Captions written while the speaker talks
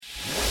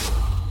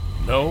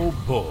No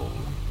Bull.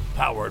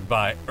 Powered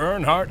by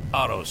Earnhardt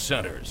Auto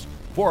Centers.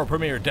 For a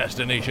premier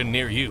destination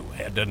near you,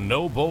 head to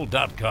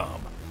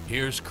nobull.com.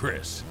 Here's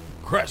Chris,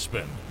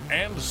 Crespin,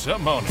 and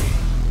Simone.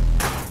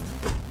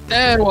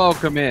 And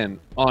welcome in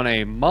on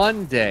a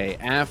Monday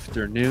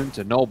afternoon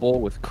to No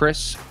Bull with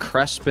Chris,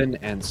 Crespin,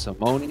 and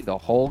Simone. The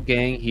whole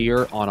gang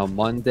here on a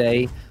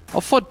Monday,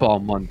 a football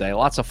Monday.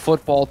 Lots of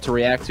football to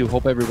react to.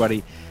 Hope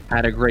everybody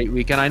had a great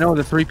weekend. I know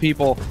the three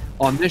people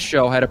on this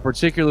show had a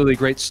particularly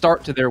great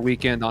start to their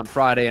weekend on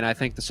Friday, and I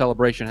think the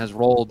celebration has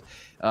rolled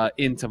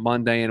into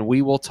Monday, and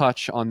we will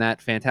touch on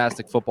that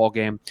fantastic football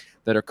game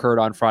that occurred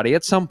on Friday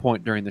at some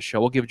point during the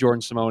show. We'll give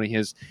Jordan Simone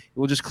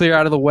we'll just clear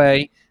out of the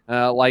way.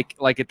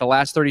 Like at the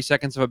last 30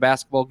 seconds of a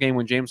basketball game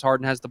when James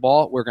Harden has the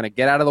ball, we're going to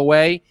get out of the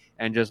way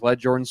and just let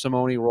Jordan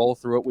Simone roll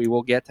through it. We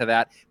will get to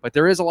that. But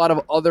there is a lot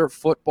of other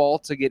football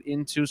to get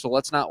into, so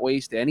let's not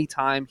waste any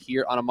time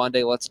here on a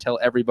Monday. Let's tell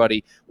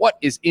everybody what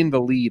is in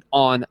the lead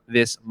on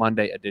this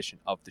Monday edition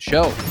of the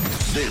show.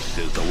 This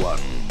is the one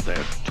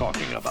they're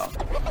talking about.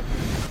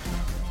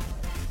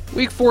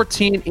 Week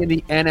 14 in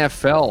the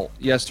NFL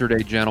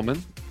yesterday,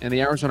 gentlemen. And the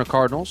Arizona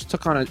Cardinals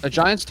took on a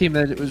Giants team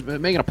that was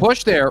making a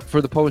push there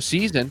for the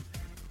postseason.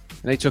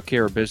 And they took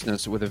care of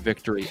business with a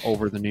victory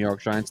over the New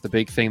York Giants. The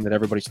big thing that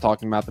everybody's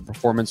talking about, the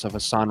performance of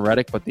Hassan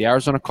Reddick. But the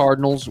Arizona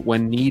Cardinals,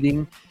 when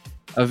needing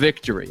a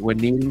victory, when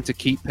needing to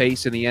keep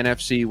pace in the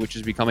NFC, which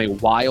has become a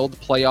wild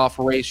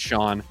playoff race,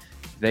 Sean,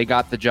 they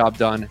got the job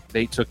done.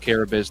 They took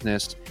care of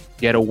business.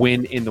 Get a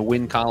win in the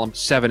win column,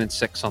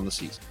 7-6 on the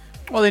season.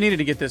 Well, they needed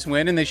to get this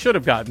win, and they should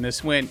have gotten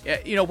this win.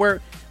 You know,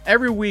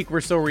 every week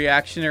we're so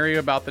reactionary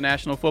about the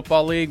National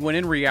Football League, when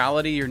in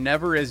reality you're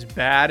never as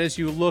bad as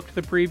you looked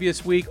the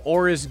previous week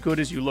or as good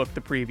as you looked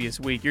the previous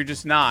week. You're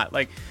just not.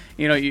 Like,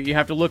 you know, you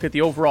have to look at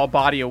the overall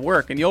body of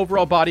work, and the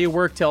overall body of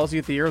work tells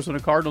you that the Arizona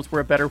Cardinals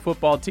were a better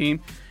football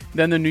team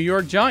than the New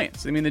York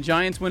Giants. I mean, the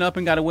Giants went up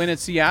and got a win at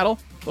Seattle.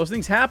 Those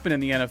things happen in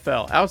the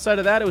NFL. Outside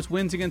of that, it was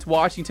wins against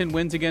Washington,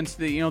 wins against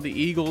the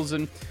Eagles,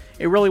 and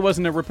it really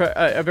wasn't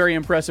a very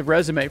impressive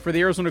resume. For the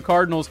Arizona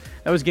Cardinals,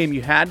 that was a game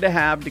you had to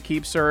have to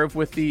keep serve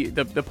with the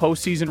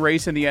postseason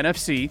race in the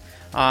NFC.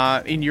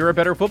 And you're a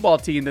better football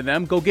team than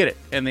them. Go get it.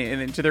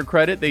 And to their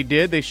credit, they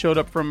did. They showed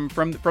up from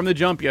the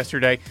jump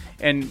yesterday.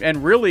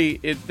 And really,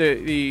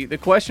 the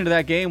question of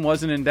that game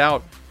wasn't in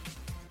doubt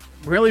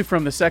really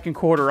from the second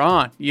quarter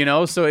on, you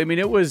know? So, I mean,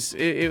 it was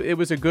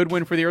a good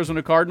win for the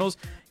Arizona Cardinals.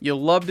 You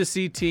love to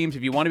see teams,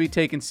 if you want to be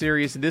taken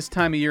serious this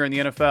time of year in the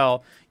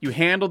NFL, you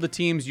handle the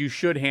teams you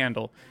should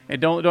handle.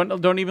 And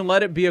don't even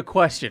let it be a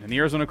question. And the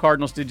Arizona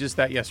Cardinals did just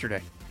that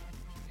yesterday.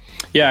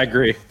 Yeah, I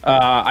agree.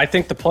 I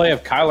think the play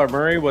of Kyler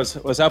Murray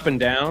was up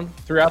and down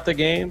throughout the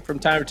game. From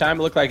time to time,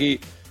 it looked like he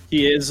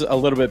is a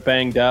little bit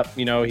banged up.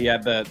 You know, he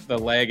had the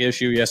leg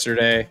issue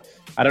yesterday.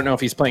 I don't know if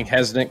he's playing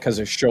hesitant because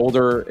his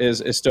shoulder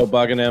is still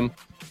bugging him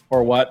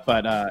or what,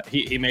 but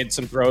he made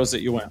some throws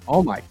that you went,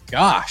 oh my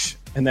gosh.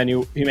 And then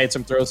he made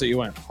some throws that you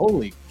went,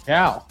 holy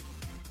cow.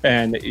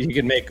 And he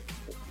can make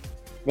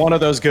one of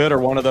those good or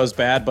one of those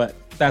bad, but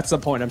that's the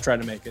point I'm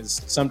trying to make,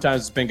 is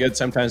sometimes it's been good,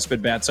 sometimes it's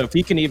been bad. So if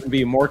he can even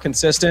be more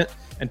consistent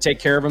and take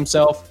care of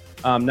himself,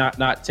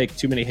 not take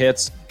too many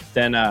hits,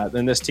 then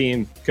this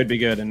team could be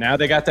good. And now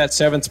they got that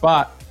 7th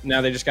spot.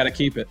 Now they just got to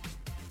keep it.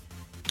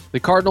 The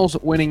Cardinals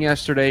winning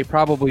yesterday,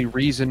 probably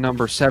reason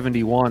number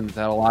 71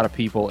 that a lot of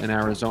people in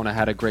Arizona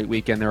had a great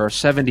weekend. There are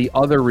 70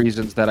 other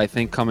reasons that I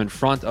think come in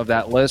front of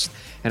that list,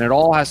 and it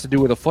all has to do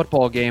with a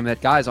football game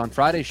that, guys, on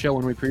Friday's show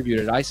when we previewed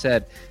it, I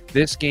said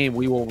this game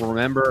we will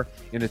remember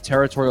in the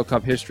Territorial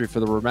Cup history for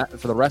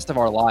the rest of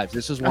our lives.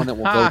 This is one that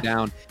will go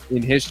down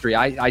in history.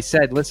 I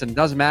said, listen, it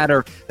doesn't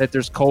matter that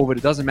there's COVID.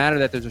 It doesn't matter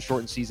that there's a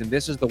shortened season.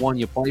 This is the one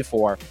you play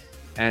for.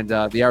 And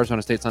the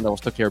Arizona State Sun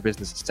Devils took care of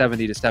business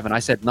 70-7. I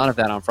said none of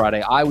that on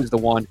Friday. I was the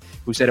one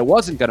who said it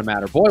wasn't going to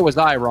matter. Boy, was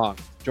I wrong,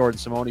 Jordan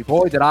Simone.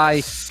 Boy, was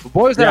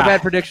that a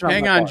bad prediction.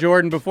 Hang on,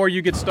 Jordan, before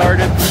you get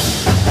started.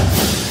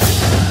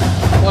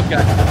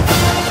 Okay.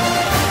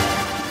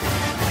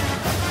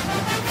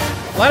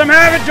 Let him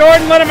have it,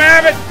 Jordan. Let him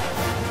have it.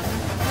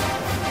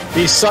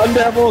 The Sun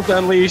Devils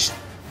unleashed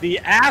the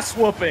ass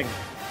whooping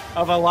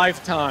of a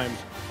lifetime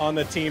on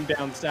the team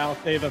down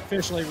south. They've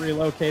officially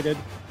relocated,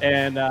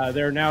 and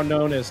they're now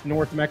known as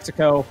North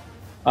Mexico,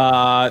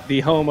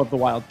 the home of the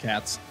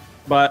Wildcats.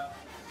 But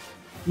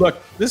look,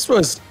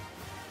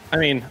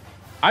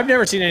 I've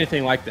never seen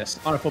anything like this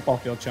on a football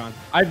field, Sean.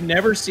 I've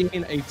never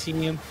seen a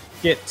team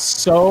get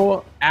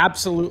so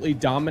absolutely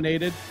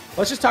dominated.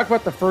 Let's just talk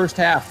about the first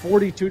half,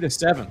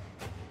 42-7.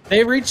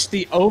 They reached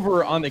the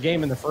over on the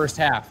game in the first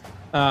half.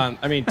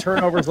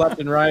 Turnovers left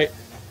and right.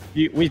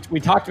 We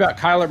talked about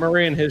Kyler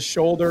Murray and his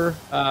shoulder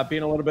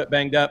being a little bit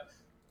banged up.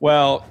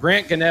 Well,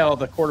 Grant Gunnell,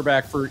 the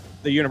quarterback for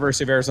the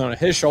University of Arizona,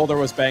 his shoulder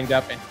was banged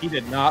up, and he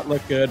did not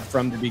look good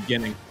from the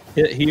beginning.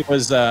 He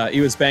was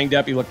banged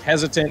up. He looked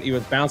hesitant. He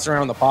was bouncing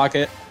around the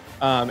pocket.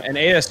 And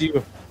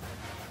ASU,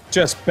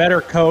 just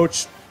better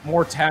coach,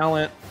 more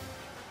talent,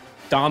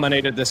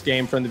 dominated this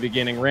game from the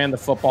beginning, ran the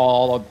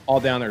football all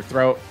down their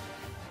throat.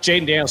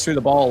 Jaden Daniels threw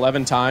the ball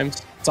 11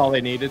 times. That's all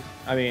they needed.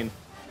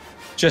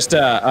 just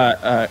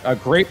a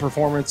great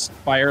performance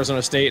by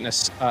Arizona State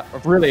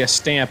and really a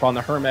stamp on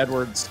the Herm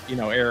Edwards,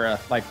 era.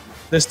 Like,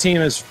 this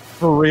team is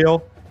for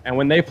real, and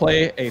when they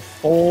play a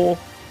full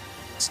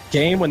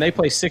game, when they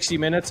play 60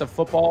 minutes of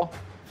football,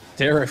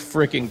 they're a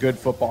freaking good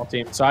football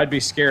team. So I'd be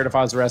scared if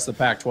I was the rest of the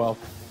Pac-12.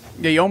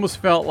 Yeah, you almost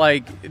felt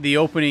like the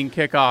opening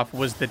kickoff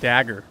was the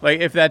dagger,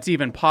 like if that's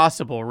even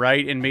possible,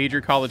 right, in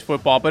major college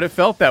football. But it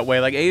felt that way.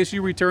 Like,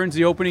 ASU returns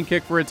the opening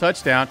kick for a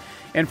touchdown,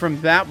 and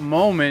from that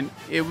moment,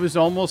 it was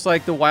almost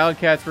like the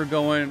Wildcats were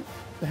going,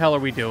 the hell are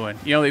we doing?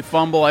 They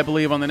fumble, I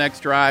believe, on the next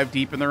drive,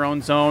 deep in their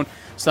own zone.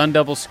 Sun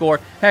Devils score.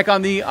 Heck,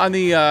 on the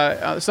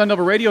Sun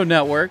Devil Radio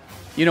Network,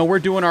 we're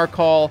doing our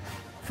call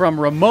from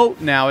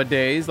remote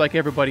nowadays, like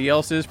everybody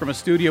else is, from a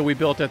studio we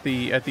built at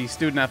the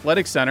Student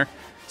Athletic Center.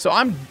 So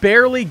I'm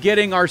barely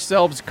getting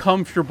ourselves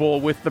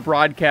comfortable with the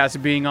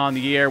broadcast being on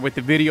the air, with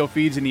the video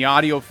feeds and the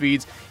audio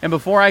feeds. And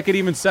before I could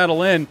even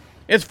settle in,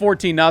 it's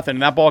 14-0,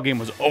 and that ball game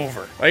was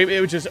over. Like,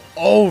 it was just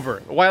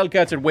over. The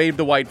Wildcats had waved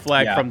the white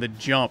flag from the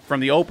jump,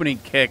 from the opening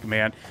kick,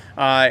 man.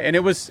 And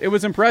it was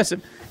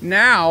impressive.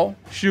 Now,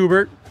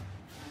 Schubert,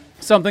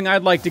 something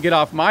I'd like to get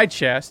off my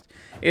chest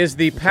is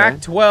the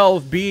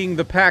Pac-12 being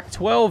the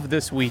Pac-12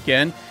 this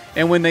weekend.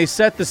 And when they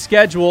set the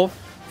schedule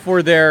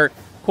for their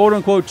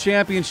quote-unquote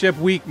championship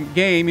week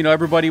game,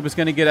 everybody was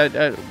going to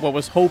get what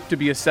was hoped to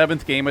be a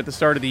 7th game at the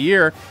start of the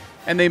year,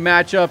 and they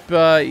match up,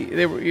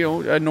 they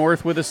were, a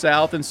North with a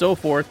South and so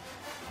forth.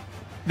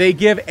 They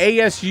give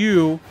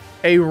ASU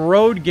a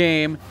road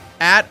game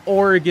at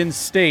Oregon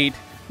State,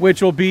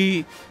 which will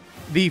be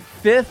the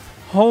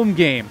 5th home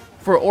game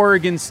for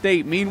Oregon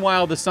State.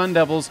 Meanwhile, the Sun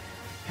Devils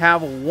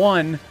have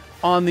 1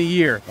 on the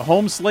year. The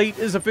home slate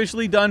is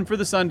officially done for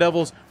the Sun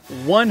Devils.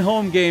 1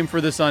 home game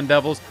for the Sun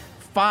Devils.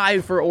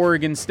 5 for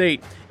Oregon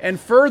State. And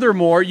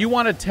furthermore, you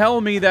want to tell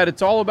me that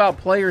it's all about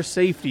player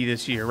safety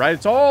this year, right?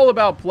 It's all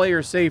about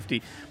player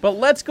safety. But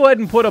let's go ahead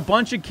and put a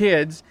bunch of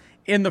kids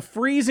in the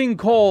freezing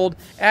cold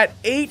at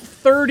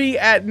 8:30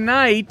 at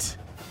night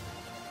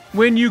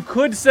when you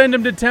could send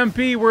them to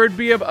Tempe, where it'd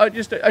be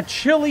just a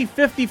chilly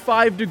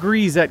 55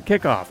 degrees at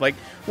kickoff. Like,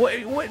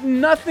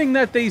 nothing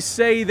that they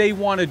say they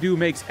want to do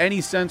makes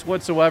any sense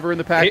whatsoever in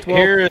the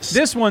Pac-12.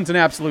 This one's an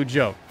absolute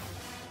joke.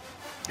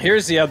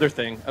 Here's the other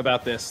thing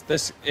about this.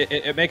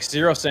 It makes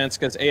zero sense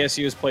because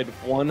ASU has played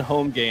 1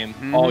 home game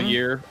all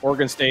year.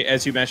 Oregon State,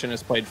 as you mentioned,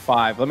 has played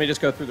 5. Let me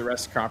just go through the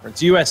rest of the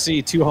conference.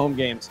 USC, 2 home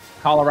games.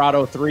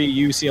 Colorado, 3.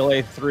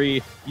 UCLA,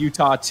 3.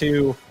 Utah,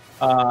 2.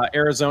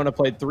 Arizona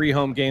played 3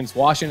 home games.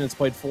 Washington's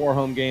played 4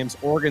 home games.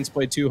 Oregon's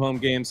played 2 home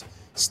games.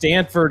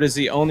 Stanford is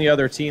the only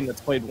other team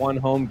that's played 1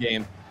 home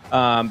game.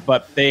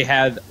 But they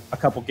had a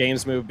couple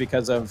games moved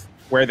because of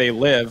where they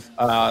live.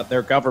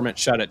 Their government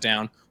shut it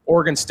down.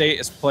 Oregon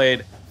State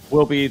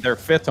will be their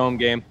 5th home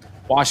game.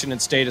 Washington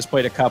State has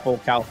played a couple.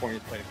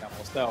 California's played a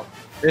couple. So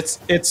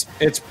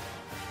it's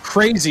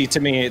crazy to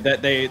me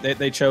that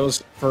they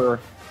chose for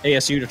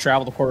ASU to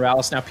travel to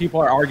Corvallis. Now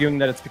people are arguing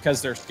that it's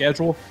because their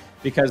schedule,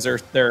 because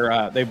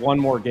they've won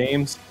more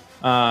games.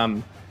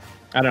 I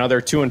don't know.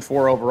 They're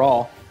 2-4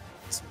 overall.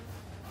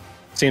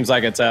 Seems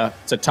like it's a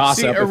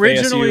toss up.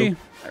 Originally,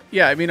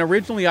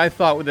 originally I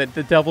thought that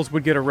the Devils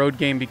would get a road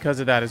game because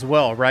of that as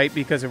well, right?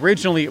 Because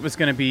originally it was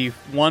going to be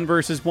 1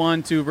 versus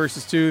 1, 2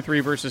 versus 2, 3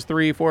 versus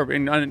 3, 4,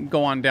 and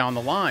go on down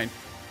the line.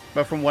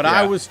 But from what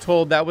I was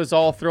told, that was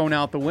all thrown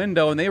out the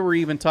window, and they were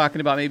even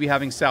talking about maybe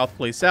having South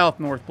play South,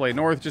 North play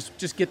North,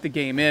 just get the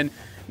game in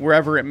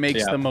wherever it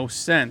makes the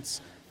most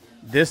sense.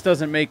 This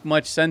doesn't make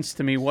much sense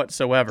to me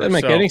whatsoever. Doesn't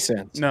make any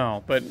sense.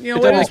 No, but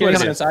it doesn't make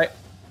any sense.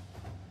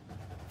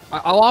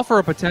 I'll offer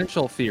a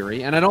potential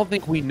theory, and I don't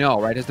think we know,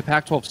 right? Has the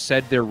Pac-12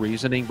 said their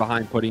reasoning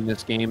behind putting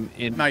this game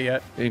in? Not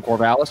yet. In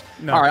Corvallis?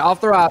 No. All right, I'll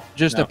throw out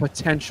just a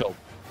potential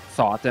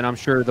thought, and I'm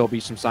sure there'll be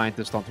some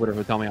scientists on Twitter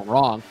who tell me I'm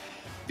wrong.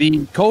 The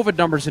COVID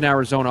numbers in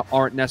Arizona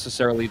aren't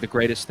necessarily the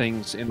greatest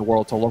things in the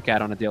world to look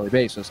at on a daily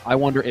basis. I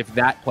wonder if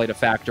that played a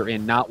factor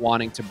in not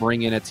wanting to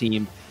bring in a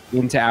team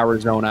into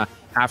Arizona,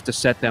 have to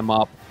set them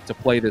up to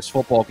play this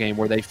football game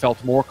where they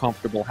felt more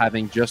comfortable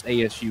having just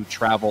ASU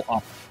travel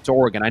up to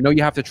Oregon. I know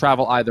you have to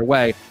travel either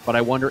way, but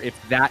I wonder if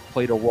that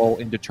played a role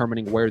in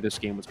determining where this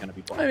game was going to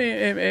be played. I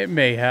mean, it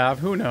may have.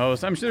 Who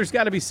knows? I'm sure there's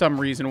got to be some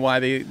reason why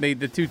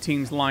the two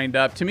teams lined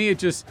up. To me, it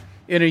just,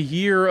 in a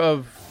year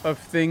of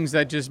things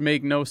that just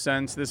make no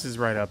sense, this is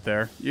right up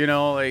there.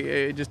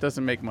 It just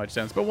doesn't make much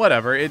sense. But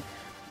whatever.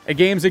 A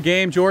game's a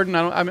game, Jordan.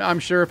 I'm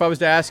sure if I was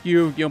to ask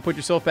you, put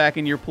yourself back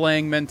in your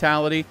playing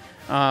mentality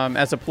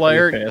as a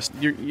player,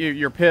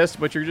 you're pissed,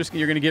 but you're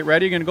going to get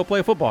ready. You're going to go play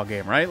a football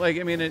game, right?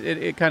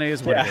 It kind of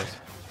is what it is.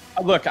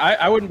 Look,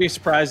 I wouldn't be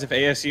surprised if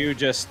ASU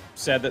just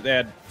said that they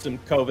had some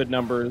COVID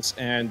numbers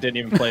and didn't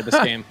even play this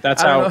game.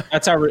 That's how.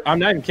 I'm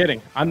not even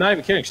kidding. I'm not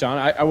even kidding, Sean.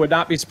 I would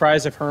not be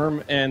surprised if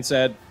Herm and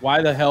said,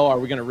 "Why the hell are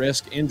we going to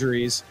risk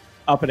injuries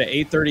up at an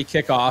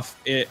 8:30 kickoff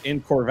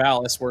in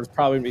Corvallis, where it's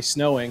probably going to be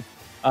snowing?"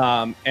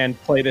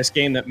 And play this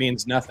game that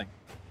means nothing.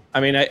 I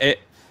mean,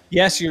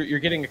 yes, you're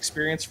getting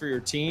experience for your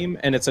team,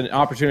 and it's an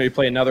opportunity to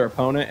play another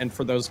opponent. And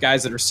for those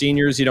guys that are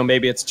seniors,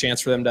 maybe it's a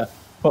chance for them to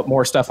put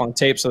more stuff on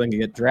tape so they can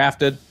get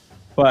drafted.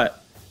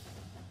 But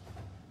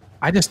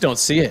I just don't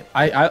see it.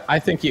 I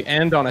think you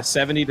end on a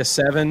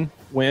 70-7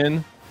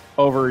 win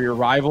over your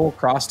rival,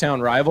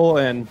 crosstown rival,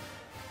 and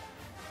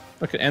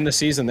look, end the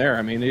season there.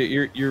 I mean,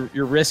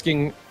 you're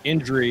risking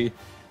injury.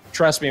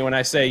 Trust me when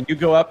I say you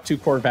go up to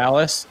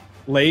Corvallis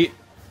late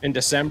in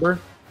December,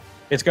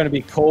 it's going to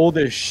be cold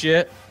as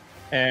shit,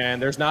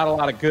 and there's not a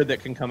lot of good that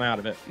can come out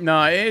of it.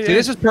 No, See,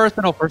 this is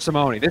personal for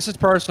Simone. This is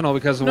personal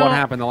because of what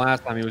happened the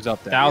last time he was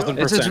up there.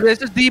 1,000%.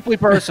 This is deeply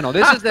personal.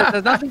 This has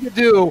nothing to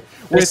do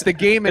with the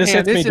game at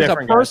hand. This is a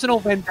personal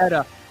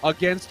vendetta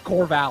against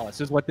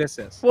Corvallis is what this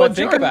is. Well, but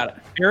think about it.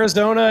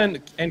 Arizona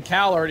and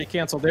Cal already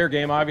canceled their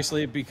game,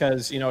 obviously,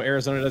 because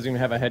Arizona doesn't even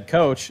have a head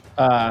coach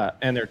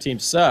and their team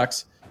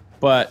sucks.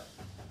 But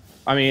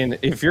I mean,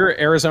 if you're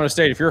Arizona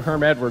State, if you're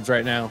Herm Edwards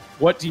right now,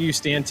 what do you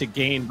stand to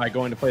gain by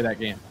going to play that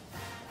game?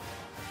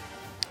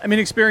 I mean,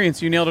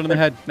 experience. You nailed it on the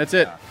head. That's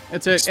it.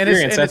 That's it.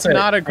 Experience, and it's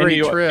not a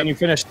great trip. And you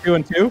finished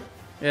 2-2?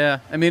 Yeah.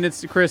 I mean,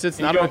 Chris, it's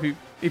not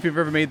if you've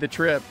ever made the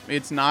trip,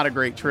 it's not a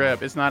great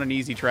trip. It's not an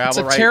easy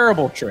travel, It's a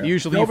terrible trip.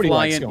 Usually Nobody you fly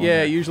likes in. going Yeah,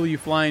 there. usually you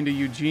fly into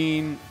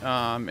Eugene,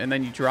 and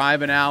then you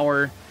drive an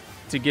hour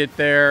to get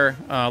there.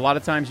 A lot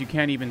of times you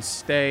can't even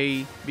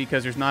stay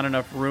because there's not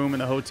enough room in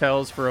the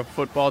hotels for a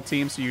football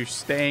team, so you're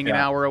staying an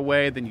hour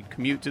away. Then you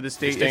commute to the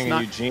state. Staying in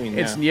Eugene.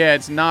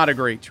 It's not a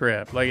great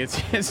trip. Like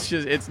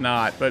it's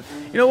not. But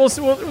we'll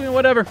see.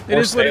 Whatever. It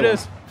is what it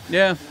is.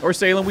 Yeah, or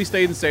Salem. We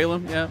stayed in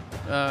Salem. Yeah,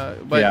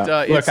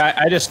 look,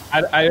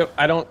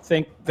 I don't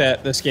think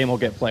that this game will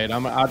get played.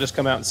 I'll just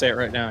come out and say it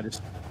right now.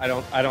 I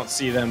don't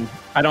see them.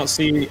 I don't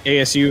see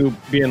ASU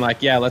being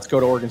like, yeah, let's go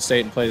to Oregon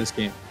State and play this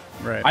game.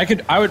 Right.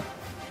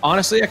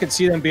 Honestly, I could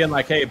see them being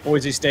like, hey,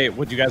 Boise State,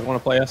 would you guys want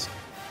to play us?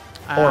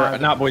 Or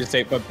not Boise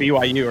State, but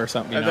BYU or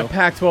something. The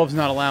Pac-12 is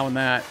not allowing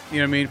that. You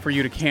know what I mean? For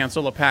you to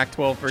cancel a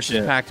Pac-12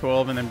 versus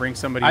Pac-12 and then bring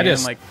somebody in,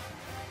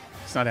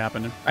 it's not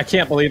happening. I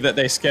can't believe that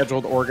they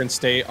scheduled Oregon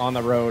State on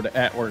the road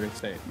at Oregon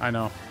State. I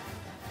know.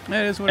 It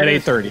is what it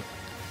is. At 8:30.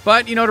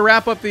 But, to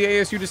wrap up the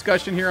ASU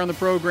discussion here on the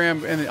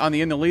program and on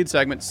the In the Lead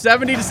segment,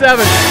 70-7.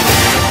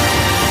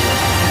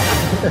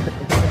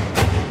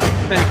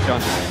 Thanks,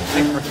 John.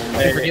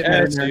 Thanks for getting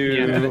that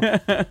in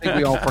there. I think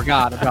we all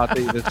forgot about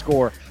the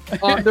score.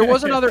 There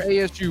was another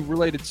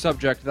ASU-related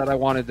subject that I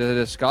wanted to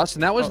discuss,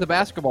 and that was the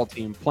basketball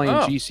team playing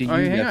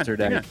GCU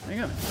yesterday.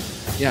 Hang on.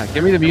 Yeah,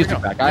 give me the music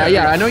back.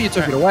 I know you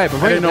took it away,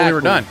 but I didn't know we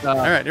were done. All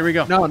right, here we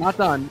go. No, not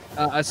done.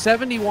 A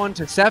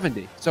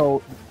 71-70.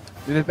 So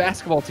the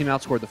basketball team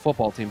outscored the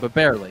football team, but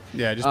barely.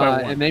 Yeah, just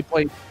by one. And they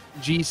played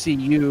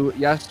GCU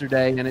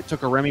yesterday, and it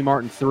took a Remy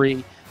Martin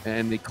 3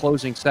 in the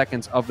closing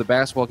seconds of the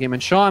basketball game.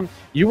 And Sean,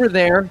 you were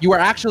there. You were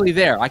actually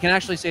there. I can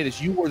actually say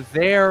this. You were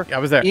there. Yeah, I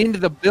was there. Into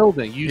the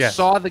building. You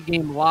saw the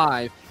game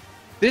live.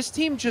 This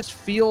team just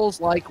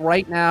feels like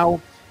right now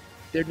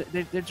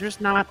they're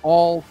just not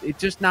all – it's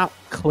just not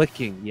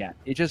clicking yet.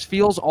 It just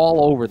feels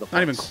all over the place.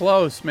 Not even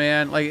close,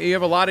 man. Like, you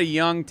have a lot of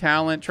young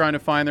talent trying to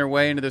find their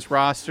way into this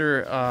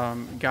roster,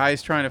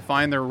 guys trying to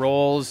find their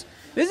roles.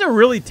 This is a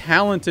really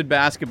talented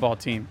basketball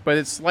team, but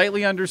it's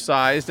slightly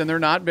undersized, and they're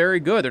not very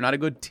good. They're not a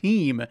good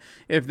team,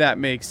 if that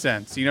makes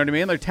sense. You know what I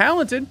mean? They're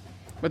talented,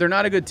 but they're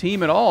not a good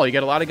team at all. You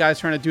got a lot of guys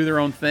trying to do their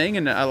own thing,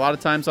 and a lot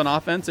of times on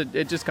offense,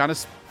 it just kind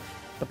of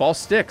the ball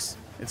sticks.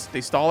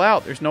 They stall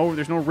out. There's no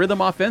rhythm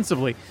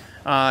offensively,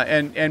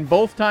 and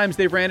both times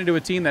they've ran into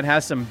a team that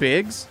has some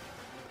bigs,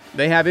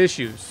 they have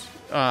issues.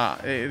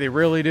 They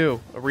really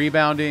do.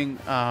 Rebounding,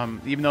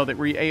 even though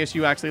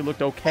ASU actually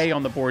looked okay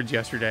on the boards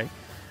yesterday.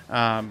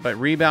 But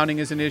rebounding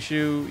is an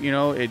issue.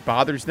 It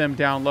bothers them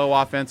down low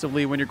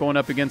offensively when you're going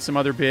up against some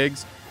other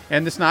bigs.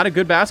 And it's not a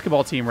good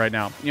basketball team right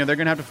now. They're going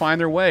to have to find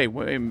their way.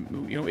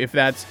 If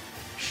that's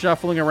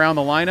shuffling around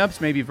the lineups,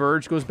 maybe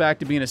Verge goes back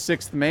to being a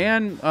sixth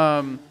man.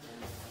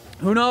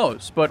 Who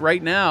knows? But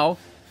right now,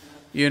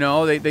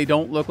 they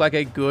don't look like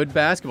a good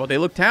basketball. They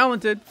look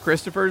talented.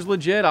 Christopher's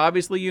legit.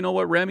 Obviously, you know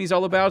what Remy's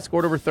all about.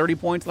 Scored over 30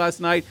 points last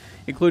night,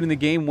 including the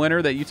game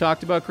winner that you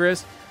talked about,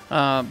 Chris.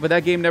 But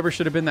that game never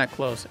should have been that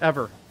close,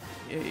 ever.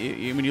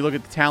 When you look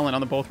at the talent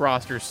on both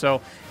rosters.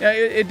 So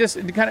it just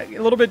kind of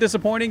a little bit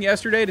disappointing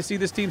yesterday to see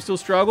this team still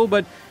struggle.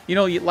 But,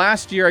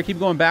 last year, I keep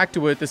going back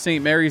to it, the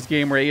St. Mary's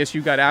game where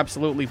ASU got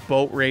absolutely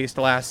boat raced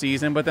last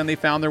season, but then they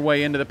found their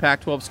way into the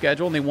Pac-12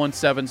 schedule and they won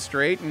 7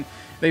 straight and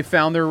they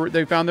found their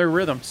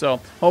rhythm. So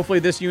hopefully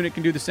this unit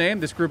can do the same.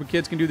 This group of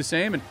kids can do the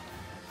same, and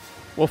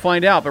we'll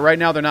find out. But right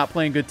now they're not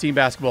playing good team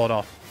basketball at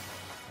all.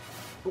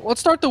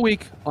 Let's start the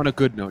week on a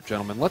good note,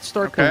 gentlemen. Let's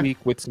start the week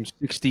with some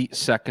 60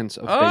 seconds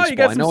of baseball. You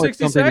got some I know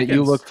 60 it's something that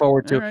you look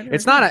forward to. Right,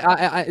 it's not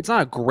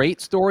a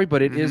great story,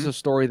 but it is a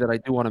story that I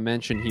do want to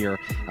mention here.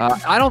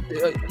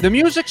 The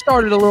music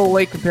started a little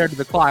late compared to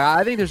the clock.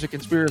 I think there's a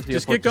conspiracy.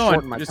 Just get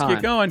going.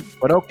 Get going.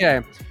 But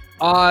okay.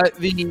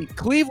 The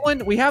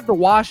Cleveland, we have the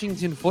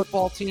Washington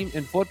football team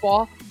in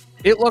football.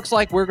 It looks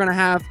like we're going to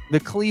have the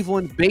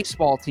Cleveland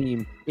baseball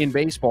team in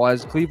baseball,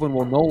 as Cleveland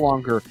will no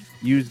longer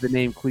use the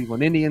name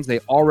Cleveland Indians. They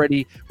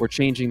already were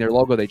changing their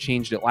logo. They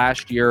changed it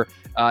last year.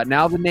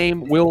 Now the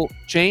name will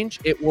change.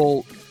 It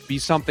will be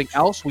something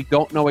else. We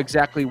don't know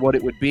exactly what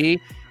it would be.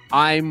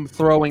 I'm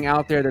throwing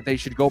out there that they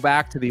should go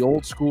back to the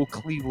old school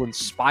Cleveland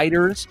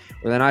Spiders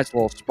with a nice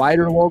little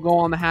spider logo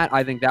on the hat.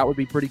 I think that would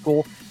be pretty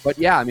cool. But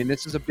yeah, I mean,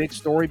 this is a big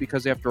story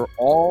because after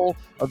all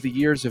of the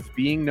years of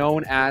being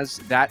known as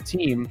that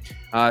team,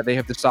 they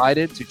have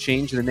decided to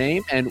change the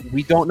name, and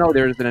we don't know.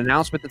 There's an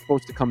announcement that's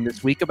supposed to come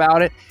this week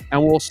about it,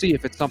 and we'll see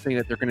if it's something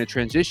that they're going to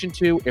transition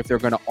to, if they're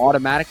going to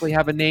automatically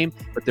have a name.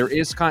 But there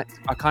is kind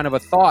of a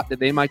thought that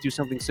they might do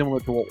something similar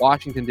to what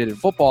Washington did in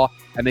football,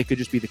 and they could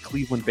just be the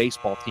Cleveland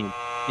baseball team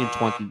in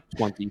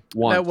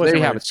 2021.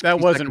 That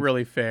wasn't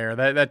really fair.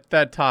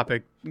 That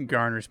topic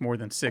garners more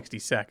than 60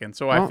 seconds,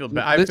 so I feel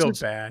bad.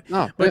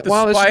 No, but this is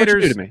what you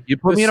do to me. You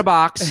put me in a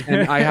box,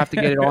 and I have to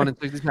get it on in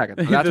 60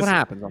 seconds. That's what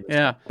happens on this.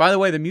 Yeah. By the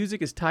way, the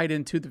music is tied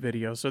into the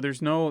video, so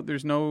there's no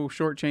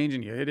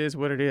shortchanging you. It is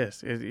what it is.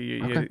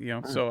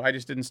 So I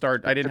just didn't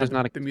start. I didn't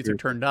have the music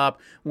turned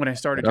up when I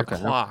started your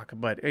clock,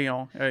 but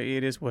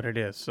it is what it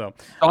is. So,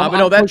 but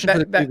no,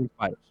 that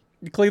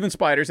Cleveland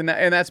Spiders, and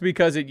that's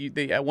because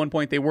at one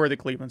point they were the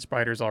Cleveland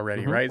Spiders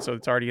already, right? So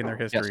it's already in their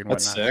history and whatnot.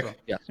 That's sick. So,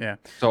 yes. Yeah.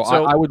 So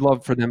I would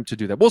love for them to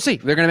do that. We'll see.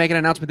 They're going to make an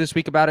announcement this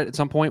week about it at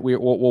some point.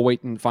 We'll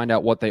wait and find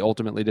out what they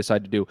ultimately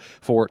decide to do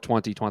for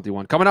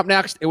 2021. Coming up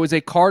next, it was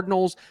a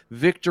Cardinals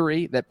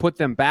victory that put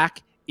them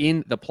back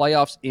in the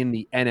playoffs in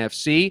the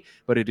NFC,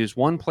 but it is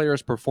one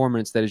player's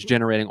performance that is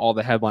generating all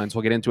the headlines.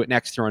 We'll get into it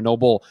next here on No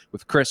Bull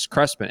with Chris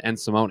Crespin and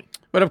Simone.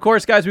 But of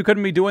course, guys, we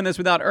couldn't be doing this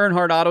without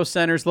Earnhardt Auto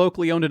Centers,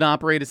 locally owned and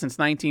operated since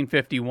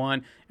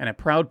 1951, and a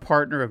proud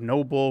partner of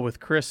No Bull with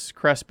Chris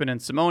Crespin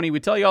and Simone. We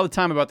tell you all the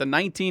time about the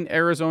 19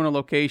 Arizona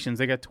locations.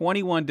 They got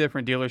 21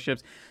 different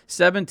dealerships,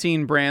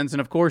 17 brands,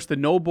 and of course, the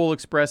No Bull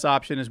Express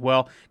option as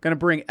well. Going to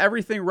bring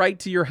everything right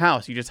to your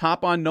house. You just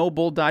hop on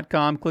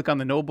nobull.com, click on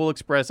the No Bull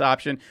Express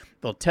option.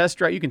 They'll test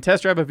drive. You can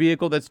test drive a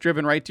vehicle that's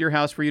driven right to your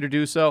house for you to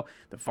do so.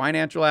 The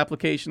financial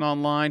application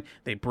online.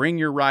 They bring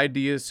your ride to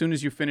you as soon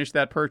as you finish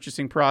that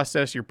purchasing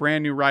process. Your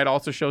brand new ride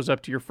also shows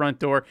up to your front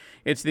door.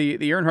 It's the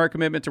Earnhardt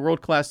commitment to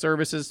world-class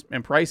services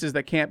and prices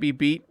that can't be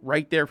beat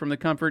right there from the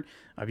comfort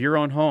of your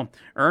own home.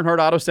 Earnhardt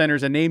Auto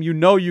Centers, a name you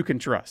know you can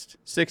trust.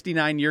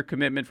 69-year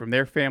commitment from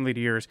their family to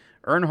yours.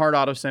 Earnhardt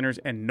Auto Centers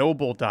and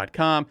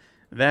nobull.com.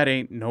 That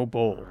ain't no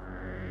bull.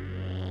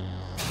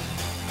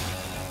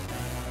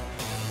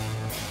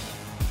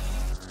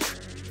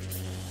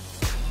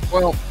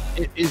 Well,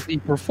 it is the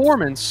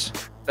performance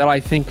that I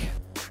think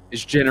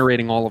is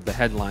generating all of the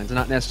headlines,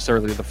 not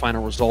necessarily the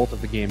final result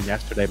of the game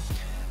yesterday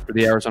for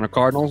the Arizona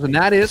Cardinals, and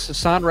that is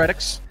Haason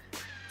Reddick's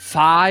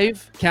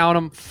 5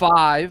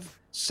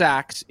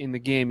 sacks in the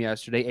game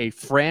yesterday, a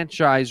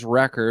franchise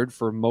record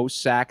for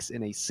most sacks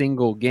in a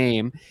single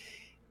game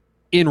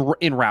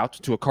en route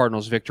to a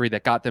Cardinals victory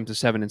that got them to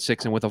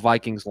 7-6, and with a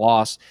Vikings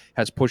loss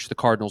has pushed the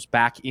Cardinals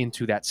back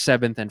into that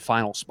 7th and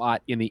final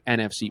spot in the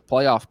NFC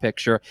playoff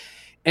picture.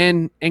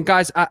 And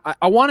guys,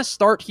 I want to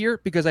start here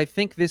because I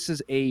think this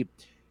is a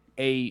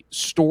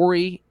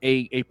story,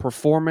 a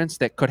performance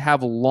that could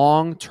have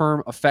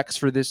long-term effects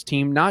for this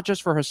team, not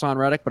just for Haason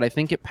Reddick, but I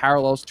think it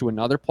parallels to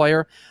another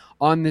player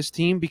on this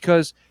team,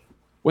 because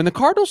when the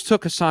Cardinals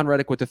took Haason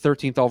Reddick with the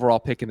 13th overall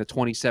pick in the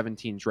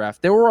 2017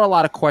 draft, there were a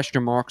lot of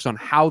question marks on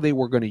how they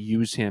were going to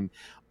use him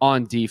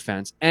on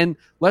defense. And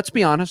let's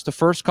be honest, the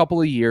first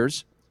couple of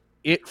years,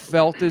 it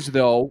felt as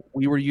though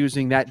we were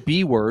using that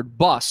B word,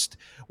 bust,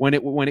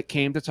 when it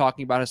came to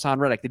talking about Haason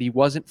Reddick, that he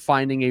wasn't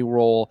finding a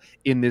role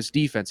in this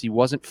defense. He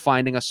wasn't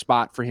finding a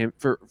spot for him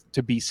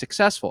to be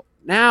successful.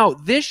 Now,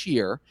 this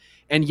year,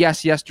 and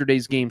yes,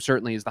 yesterday's game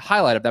certainly is the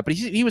highlight of that, but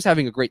he was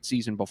having a great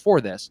season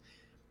before this,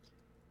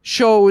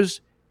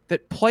 shows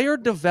that player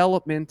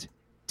development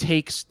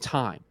takes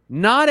time.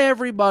 Not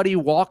everybody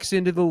walks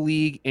into the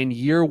league in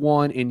year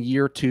 1 and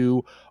year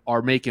 2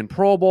 are making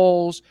Pro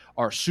Bowls,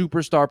 are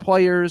superstar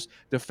players,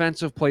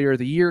 defensive player of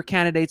the year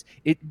candidates.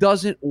 It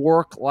doesn't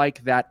work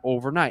like that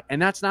overnight.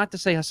 And that's not to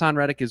say Haason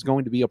Reddick is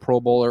going to be a Pro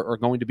Bowler or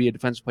going to be a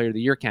defensive player of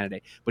the year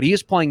candidate, but he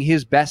is playing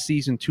his best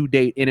season to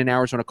date in an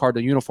Arizona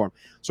Cardinal uniform.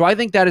 So I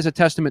think that is a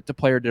testament to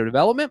player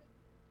development.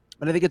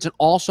 But I think it's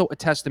also a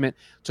testament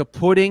to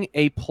putting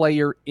a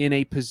player in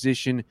a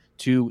position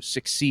to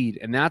succeed.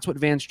 And that's what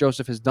Vance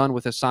Joseph has done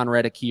with Haason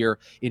Reddick here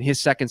in his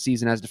second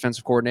season as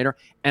defensive coordinator.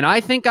 And I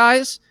think,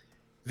 guys,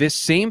 this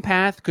same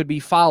path could be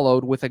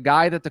followed with a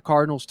guy that the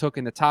Cardinals took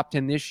in the top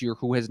 10 this year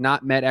who has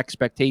not met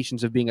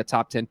expectations of being a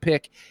top 10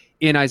 pick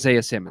in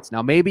Isaiah Simmons.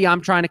 Now, maybe I'm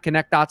trying to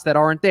connect dots that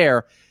aren't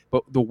there,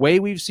 but the way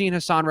we've seen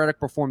Haason Reddick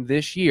perform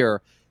this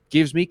year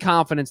gives me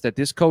confidence that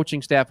this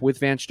coaching staff with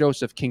Vance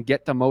Joseph can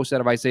get the most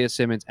out of Isaiah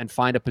Simmons and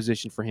find a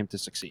position for him to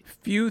succeed.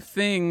 Few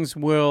things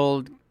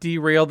will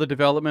derail the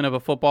development of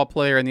a football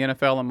player in the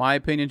NFL, in my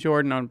opinion,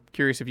 Jordan. I'm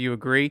curious if you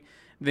agree,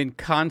 than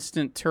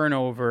constant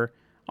turnover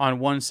on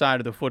one side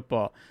of the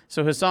football.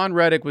 So Haason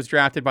Reddick was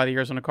drafted by the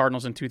Arizona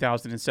Cardinals in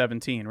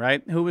 2017,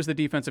 right? Who was the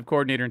defensive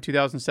coordinator in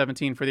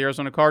 2017 for the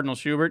Arizona Cardinals,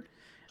 Schubert?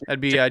 That'd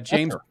be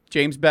James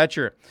James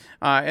Betcher.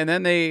 And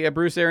then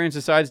Bruce Arians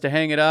decides to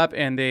hang it up,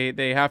 and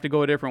they have to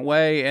go a different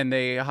way, and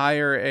they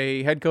hire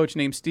a head coach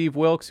named Steve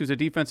Wilks, who's a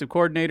defensive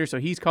coordinator, so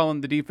he's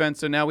calling the defense.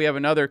 So now we have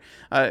another,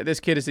 this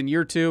kid is in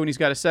year 2, and he's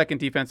got a second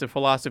defensive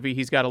philosophy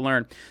he's got to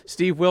learn.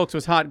 Steve Wilks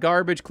was hot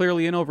garbage,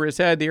 clearly in over his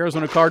head. The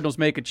Arizona Cardinals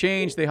make a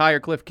change. They hire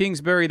Cliff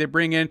Kingsbury. They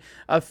bring in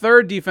a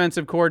third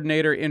defensive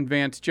coordinator in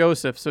Vance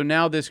Joseph. So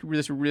now this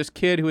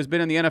kid who has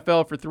been in the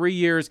NFL for 3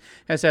 years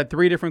has had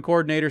 3 different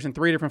coordinators and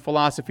 3 different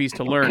philosophies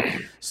to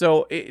learn.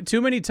 So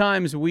too many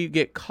times we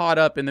get caught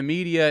up in the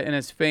media and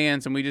as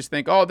fans, and we just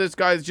think, oh, this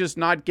guy's just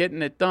not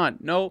getting it done.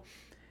 No,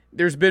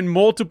 there's been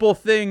multiple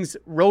things,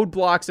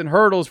 roadblocks and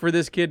hurdles for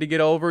this kid to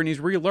get over, and he's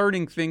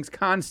relearning things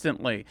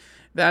constantly.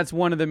 That's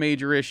one of the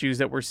major issues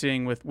that we're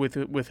seeing with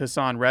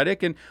Haason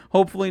Reddick, and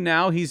hopefully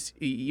now he's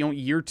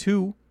year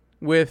 2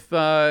 with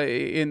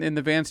in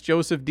the Vance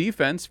Joseph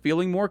defense,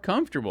 feeling more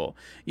comfortable.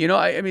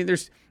 I mean,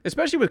 there's,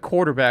 especially with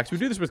quarterbacks, we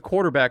do this with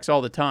quarterbacks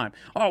all the time.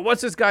 Oh,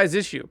 what's this guy's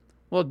issue?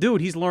 Well,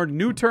 dude, he's learned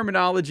new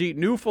terminology,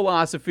 new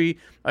philosophy,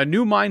 a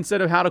new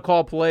mindset of how to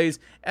call plays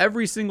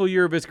every single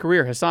year of his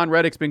career. Haason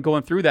Reddick's been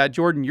going through that.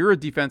 Jordan, you're a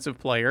defensive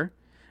player.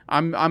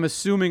 I'm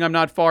assuming I'm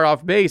not far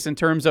off base in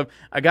terms of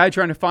a guy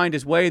trying to find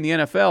his way in the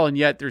NFL, and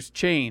yet there's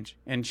change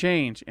and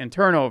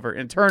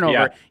turnover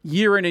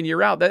year in and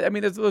year out.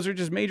 Those are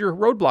just major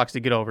roadblocks to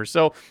get over.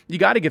 So you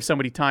got to give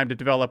somebody time to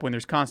develop when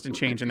there's constant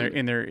change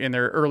in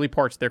their early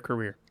parts of their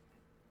career.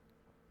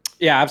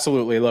 Yeah,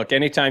 absolutely. Look,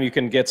 anytime you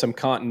can get some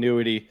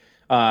continuity,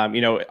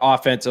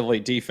 offensively,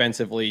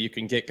 defensively, you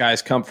can get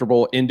guys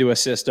comfortable into a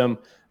system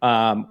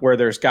where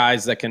there's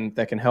guys that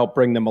can help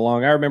bring them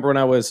along. I remember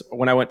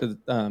when I went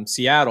to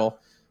Seattle,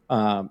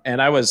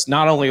 and I was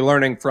not only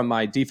learning from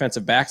my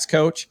defensive backs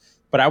coach,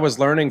 but I was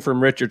learning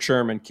from Richard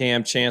Sherman,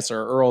 Cam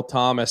Chancellor, Earl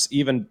Thomas,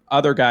 even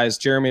other guys,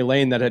 Jeremy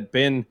Lane, that had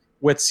been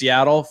with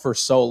Seattle for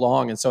so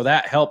long. And so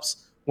that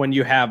helps when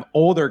you have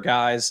older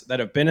guys that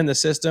have been in the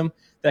system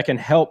that can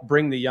help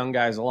bring the young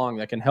guys along,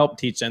 that can help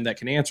teach them, that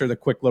can answer the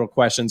quick little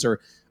questions, or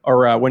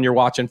when you're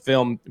watching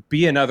film,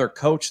 be another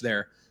coach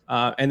there.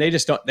 And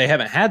they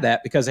haven't had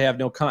that because they have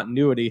no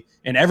continuity,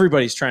 and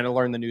everybody's trying to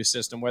learn the new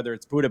system, whether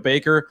it's Budda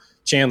Baker,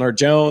 Chandler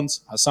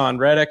Jones, Haason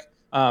Reddick.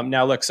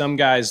 Now, look, some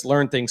guys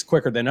learn things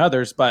quicker than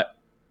others, but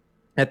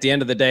at the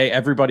end of the day,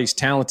 everybody's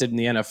talented in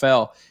the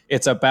NFL.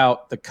 It's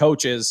about the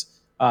coaches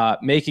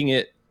making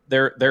it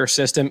their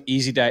system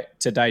easy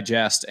to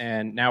digest.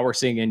 And now we're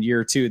seeing in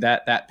year 2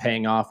 that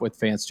paying off with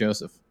Vance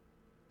Joseph.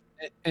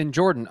 And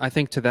Jordan, I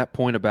think to that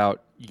point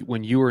about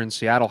when you were in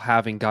Seattle,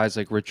 having guys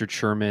like Richard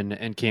Sherman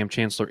and Cam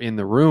Chancellor in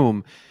the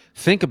room,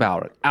 think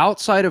about it.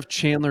 Outside of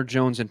Chandler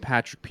Jones and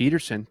Patrick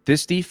Peterson,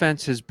 this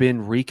defense has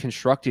been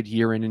reconstructed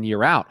year in and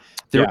year out.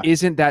 There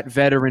isn't that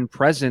veteran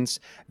presence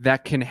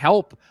that can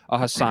help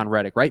Haason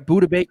Reddick, right?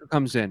 Budda Baker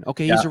comes in.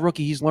 Okay, he's a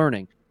rookie. He's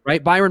learning.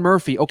 Right, Byron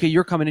Murphy. Okay,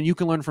 you're coming in. You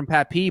can learn from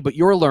Pat P, but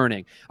you're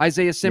learning.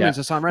 Isaiah Simmons,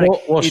 Haason Reddick.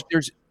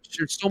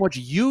 There's so much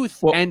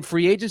youth and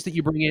free agents that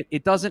you bring in.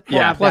 It doesn't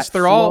have plus that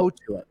they're flow all,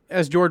 to it.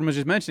 As Jordan was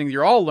just mentioning,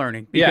 you're all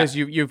learning because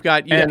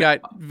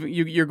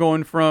you're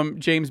going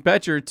from James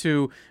Betcher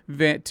to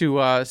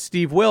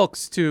Steve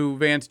Wilks to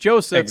Vance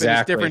Joseph. Exactly. And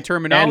it's different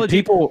terminology.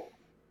 And go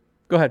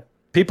ahead.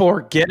 People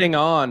are getting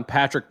on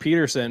Patrick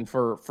Peterson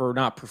for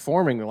not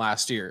performing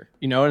last year,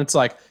 and it's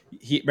like,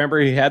 he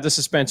had the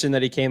suspension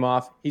that he came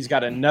off. He's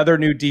got another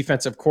new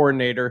defensive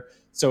coordinator,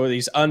 so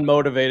he's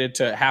unmotivated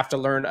to have to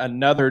learn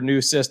another new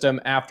system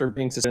after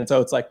being suspended.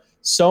 So it's like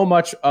so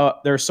much.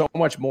 There's so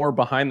much more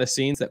behind the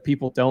scenes that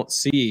people don't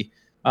see.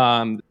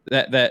 That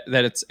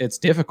it's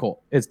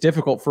difficult. It's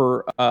difficult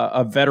for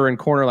a veteran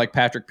corner like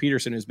Patrick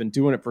Peterson, who's been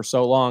doing it for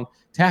so long,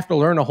 to have to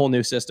learn a whole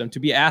new system, to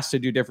be asked to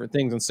do different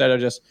things instead of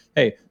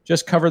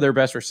just cover their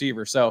best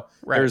receiver. So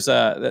there's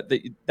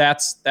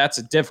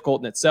that's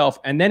difficult in itself.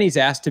 And then he's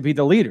asked to be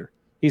the leader.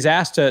 He's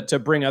asked to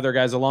bring other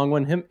guys along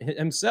when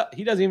himself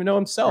he doesn't even know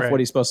himself what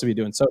he's supposed to be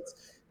doing. So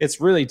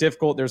it's really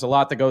difficult. There's a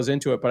lot that goes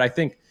into it, but I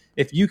think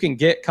if you can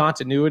get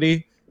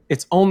continuity,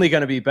 it's only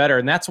going to be better.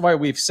 And that's why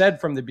we've said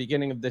from the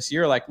beginning of this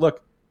year, like,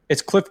 look,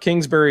 it's Cliff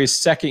Kingsbury's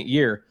second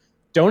year.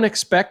 Don't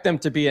expect them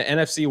to be an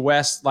NFC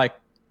West,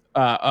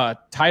 a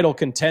title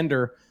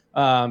contender,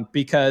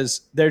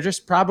 because they're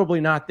just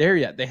probably not there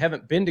yet. They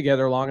haven't been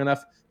together long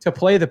enough to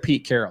play the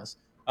Pete Carrolls,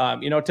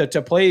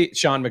 to play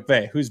Sean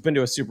McVay, who's been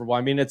to a Super Bowl.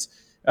 I mean, it's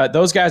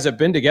those guys have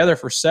been together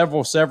for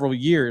several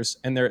years,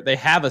 and they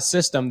have a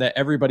system that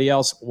everybody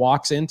else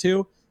walks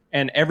into.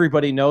 And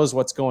everybody knows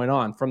what's going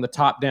on from the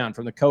top down,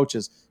 from the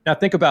coaches. Now,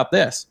 think about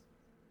this.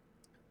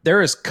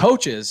 There is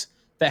coaches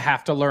that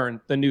have to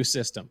learn the new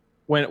system.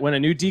 When a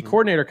new D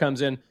coordinator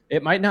comes in,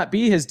 it might not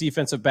be his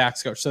defensive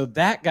backs coach. So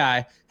that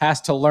guy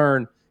has to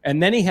learn, and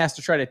then he has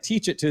to try to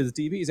teach it to the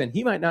DBs, and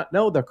he might not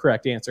know the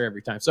correct answer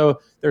every time. So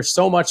there's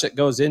so much that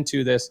goes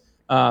into this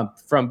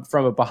from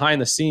a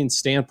behind-the-scenes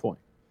standpoint.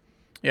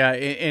 Yeah,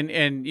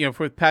 and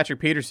for Patrick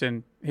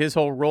Peterson, his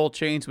whole role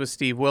changed with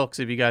Steve Wilks.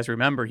 If you guys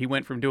remember, he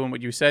went from doing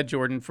what you said,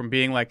 Jordan, from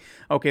being like,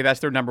 okay, that's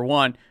their number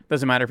one.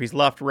 Doesn't matter if he's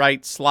left,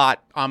 right,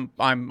 slot. I'm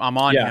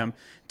on him.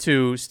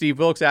 To Steve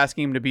Wilks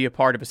asking him to be a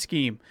part of a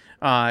scheme.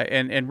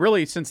 And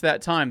really, since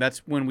that time, that's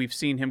when we've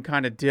seen him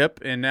kind of dip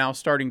and now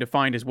starting to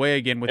find his way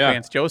again with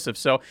Vance Joseph.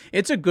 So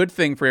it's a good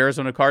thing for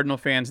Arizona Cardinal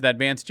fans that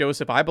Vance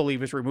Joseph, I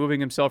believe, is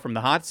removing himself from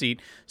the hot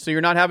seat. So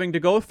you're not having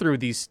to go through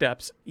these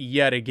steps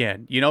yet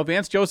again.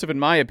 Vance Joseph, in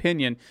my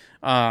opinion,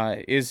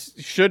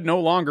 should no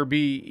longer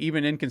be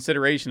even in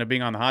consideration of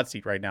being on the hot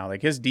seat right now.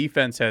 Like, his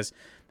defense has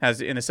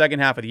in the second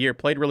half of the year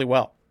played really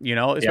well,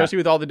 especially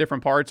with all the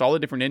different parts, all the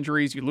different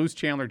injuries. You lose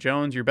Chandler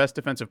Jones, your best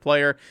defensive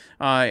player,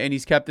 and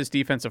he's kept this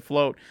defense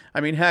afloat.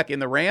 I mean, heck, in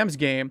the Rams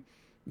game,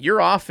 your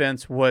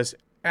offense was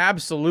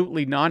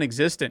absolutely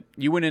non-existent.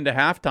 You went into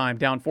halftime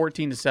down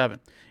 14-7,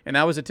 and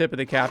that was a tip of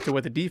the cap to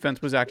what the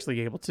defense was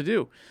actually able to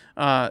do.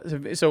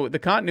 So the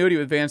continuity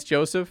with Vance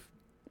Joseph,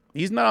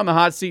 he's not on the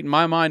hot seat in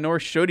my mind, nor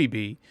should he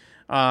be.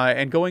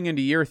 And going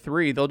into year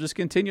 3, they'll just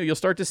continue. You'll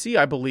start to see,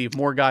 I believe,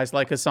 more guys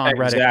like Hassan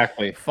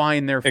Reddick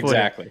find their footing.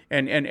 Exactly.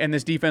 And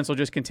this defense will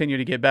just continue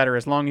to get better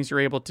as long as you're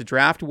able to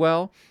draft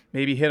well,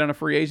 maybe hit on a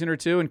free agent or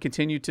two, and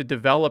continue to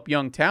develop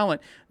young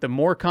talent. The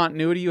more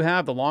continuity you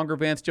have, the longer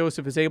Vance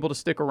Joseph is able to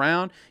stick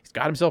around. He's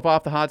got himself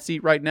off the hot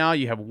seat right now.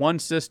 You have one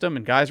system,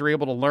 and guys are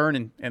able to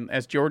learn and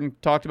as Jordan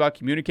talked about,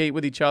 communicate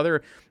with each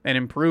other and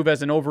improve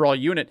as an overall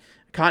unit.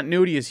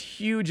 Continuity is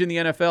huge in the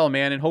NFL,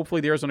 man, and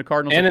hopefully the Arizona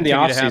Cardinals and in the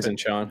offseason,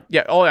 Sean.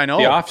 Yeah, I know.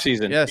 The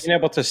offseason. Yes. Being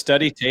able to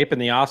study tape in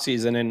the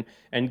offseason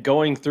and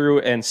going through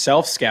and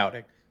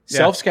self-scouting. Yeah.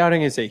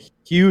 Self-scouting is a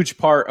huge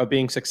part of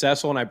being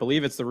successful, and I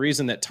believe it's the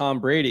reason that Tom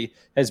Brady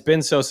has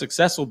been so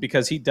successful,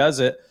 because he does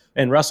it.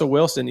 And Russell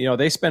Wilson,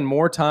 they spend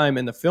more time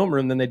in the film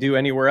room than they do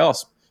anywhere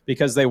else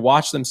because they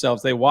watch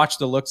themselves. They watch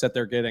the looks that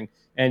they're getting.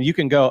 And you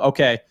can go,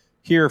 okay,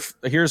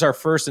 here's our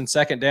first and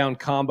second down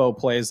combo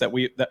plays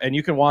and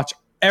you can watch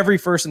every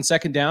first and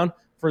second down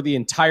for the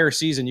entire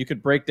season. You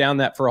could break down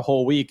that for a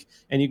whole week,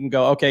 and you can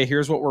go, okay,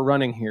 here's what we're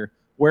running here.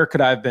 Where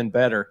could I have been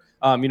better?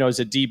 As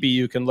a DB,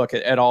 you can look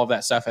at all of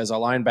that stuff as a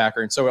linebacker.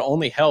 And so it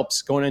only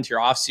helps going into your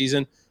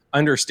offseason,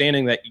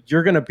 understanding that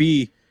you're going to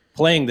be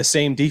playing the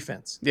same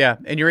defense. Yeah,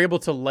 and you're able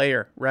to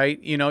layer, right?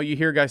 You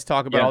hear guys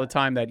talk about all the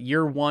time that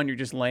year one, you're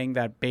just laying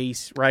that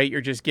base, right?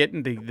 You're just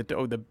getting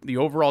the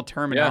overall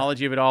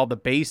terminology of it all, the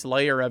base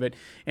layer of it.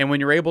 And when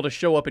you're able to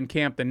show up in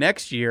camp the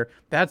next year,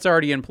 that's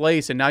already in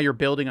place, and now you're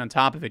building on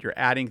top of it. You're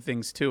adding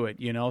things to it,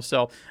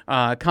 So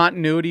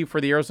continuity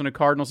for the Arizona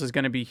Cardinals is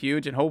going to be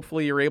huge, and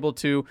hopefully you're able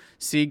to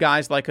see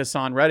guys like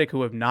Hassan Reddick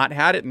who have not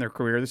had it in their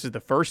career. This is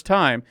the first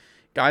time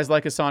guys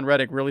like Hassan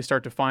Reddick really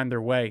start to find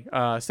their way,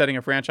 setting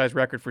a franchise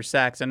record for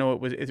sacks. I know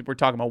we're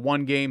talking about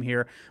one game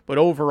here, but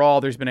overall,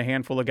 there's been a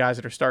handful of guys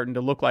that are starting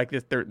to look like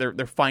this.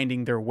 They're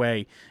finding their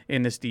way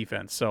in this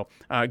defense. So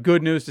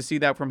good news to see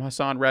that from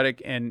Hassan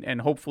Reddick,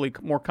 and hopefully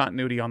more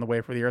continuity on the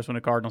way for the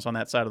Arizona Cardinals on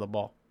that side of the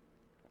ball.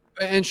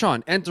 And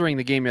Sean, entering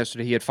the game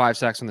yesterday, he had 5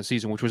 sacks in the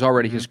season, which was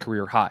already his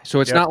career high. So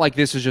it's not like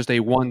this is just a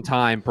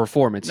one-time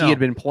performance. No. He had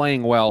been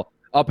playing well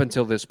up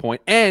until this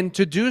point, and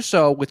to do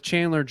so with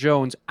Chandler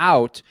Jones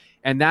out.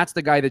 And that's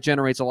the guy that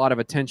generates a lot of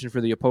attention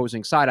for the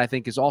opposing side, I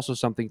think, is also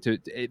something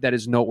that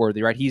is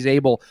noteworthy, right? He's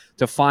able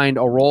to find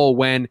a role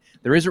when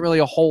there isn't really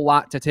a whole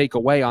lot to take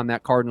away on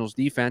that Cardinals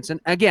defense. And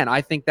again,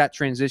 I think that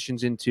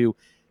transitions into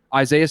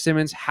Isaiah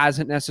Simmons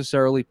hasn't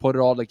necessarily put it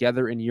all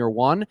together in year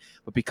one,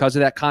 but because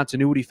of that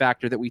continuity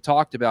factor that we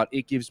talked about,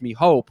 it gives me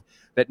hope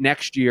that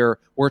next year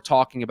we're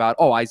talking about,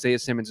 Isaiah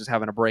Simmons is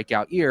having a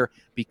breakout year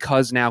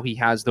because now he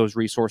has those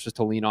resources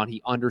to lean on.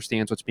 He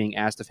understands what's being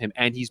asked of him,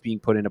 and he's being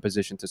put in a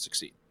position to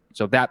succeed.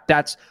 So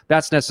that's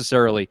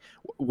necessarily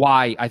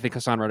why I think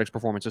Hassan Reddick's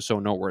performance is so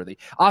noteworthy.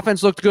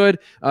 Offense looked good.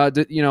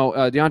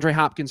 DeAndre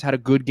Hopkins had a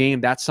good game.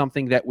 That's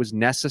something that was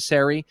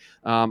necessary.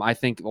 I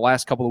think the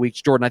last couple of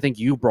weeks, Jordan, I think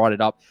you brought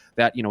it up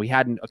that, he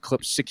hadn't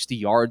eclipsed 60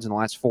 yards in the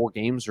last 4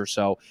 games or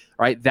so,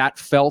 right? That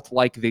felt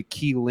like the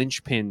key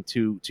linchpin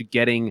to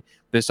getting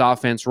this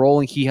offense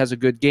rolling. He has a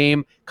good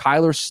game.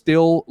 Kyler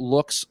still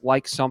looks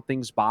like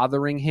something's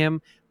bothering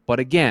him. But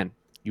again,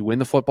 you win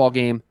the football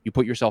game. You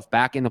put yourself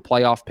back in the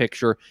playoff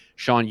picture.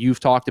 Sean, you've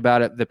talked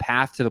about it. The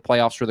path to the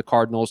playoffs for the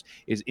Cardinals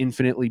is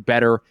infinitely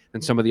better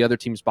than some of the other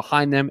teams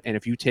behind them. And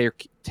if you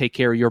take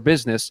care of your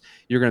business,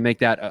 you're going to make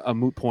that a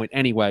moot point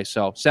anyway.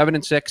 So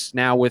 7-6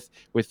 now with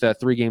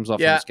 3 games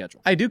left on the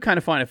schedule. I do kind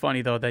of find it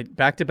funny, though, that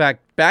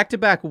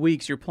back-to-back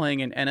weeks you're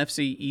playing an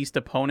NFC East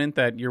opponent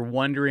that you're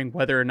wondering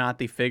whether or not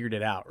they figured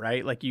it out,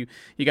 right? Like you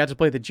got to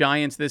play the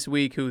Giants this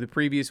week, who the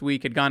previous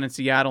week had gone in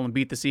Seattle and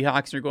beat the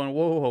Seahawks, and you're going,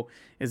 whoa,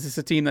 is this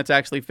a team that's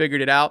actually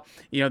figured it out?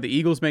 The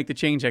Eagles make the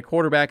change at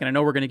quarterback, and I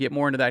know we're going to get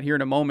more into that here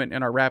in a moment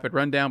in our rapid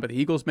rundown, but the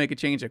Eagles make a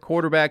change at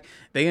quarterback.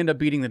 They end up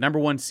beating the number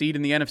 1 seed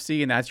in the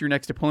NFC, and that's your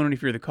next opponent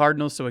if you're the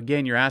Cardinals. So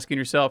again, you're asking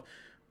yourself,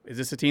 is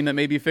this a team that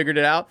maybe figured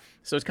it out?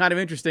 So it's kind of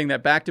interesting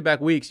that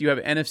back-to-back weeks you have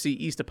NFC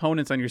East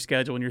opponents on your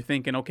schedule, and you're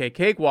thinking, okay,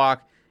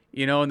 cakewalk,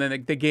 and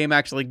then the game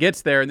actually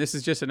gets there. And this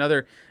is just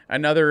another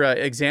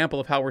example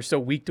of how we're so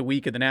week to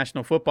week in the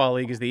National Football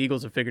League, as the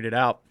Eagles have figured it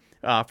out.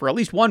 for at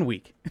least 1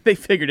 week. They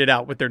figured it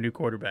out with their new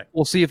quarterback.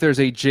 We'll see if there's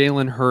a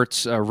Jalen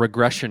Hurts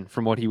regression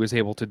from what he was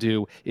able to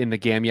do in the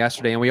game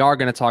yesterday. And we are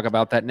going to talk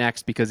about that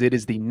next because it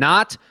is the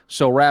Not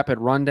So Rapid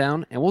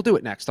Rundown. And we'll do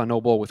it next on No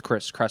Bull with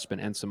Chris,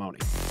 Crespin, and Simone.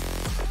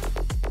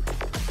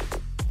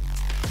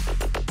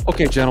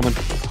 Okay, gentlemen.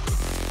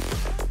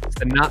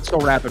 The Not So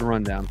Rapid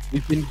Rundown.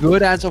 We've been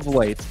good as of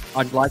late.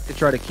 I'd like to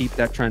try to keep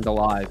that trend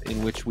alive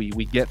in which we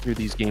get through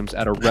these games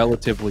at a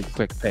relatively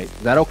quick pace.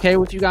 Is that okay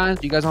with you guys?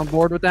 You guys on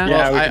board with that?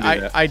 Yeah, Well, we can do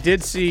that. I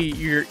did see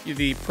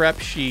the prep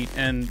sheet,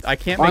 and I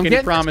can't I'm make any getting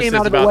this promises game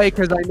out of about. the way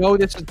because I know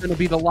this is going to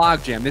be the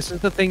logjam. This is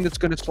the thing that's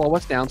going to slow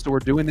us down. So we're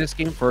doing this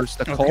game first.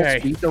 The Colts Okay.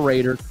 beat the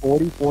Raiders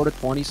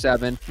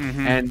 44-27,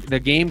 Mhm. and the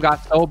game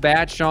got so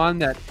bad, Sean,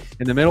 that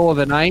in the middle of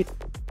the night,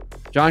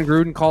 John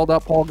Gruden called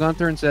up Paul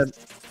Gunther and said,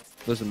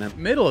 "Listen, man,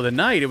 Middle of the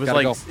night. It was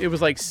Gotta like go. it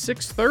was like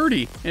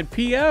 6:30 in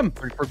p.m.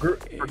 for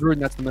Gruden,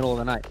 that's the middle of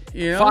the night."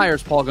 You know?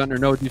 Fires Paul Gunther,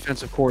 no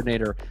defensive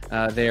coordinator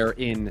there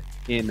in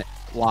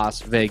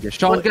Las Vegas.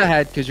 Sean, Well, go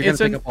ahead because you're going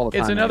to It's pick up all the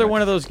time. It's another anyway.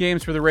 one of those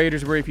games for the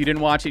Raiders where if you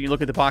didn't watch it, you look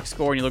at the box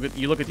score and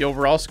you look at the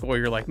overall score,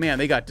 you're like, man,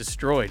 they got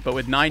destroyed. But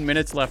with 9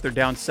 minutes left, they're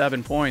down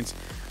 7 points,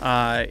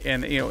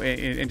 and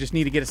just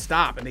need to get a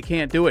stop, and they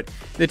can't do it.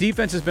 The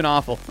defense has been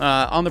awful.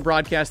 On the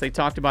broadcast, they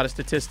talked about a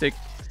statistic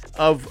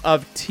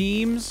of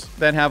teams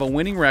that have a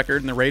winning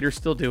record, and the Raiders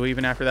still do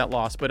even after that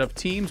loss. But of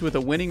teams with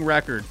a winning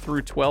record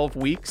through 12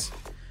 weeks,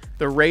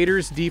 the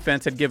Raiders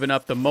defense had given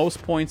up the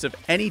most points of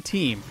any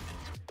team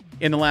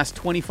in the last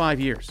 25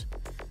 years,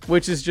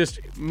 which is just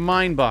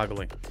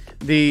mind-boggling.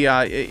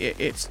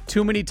 It's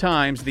too many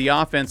times the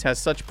offense has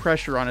such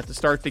pressure on it to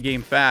start the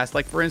game fast.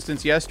 Like, for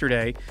instance,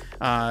 yesterday,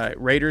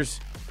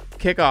 Raiders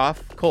kick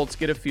off, Colts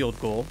get a field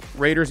goal.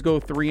 Raiders go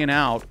 3 and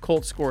out,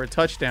 Colts score a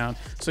touchdown.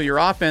 So your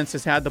offense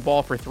has had the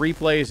ball for 3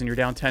 plays and you're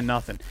down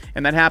 10-0.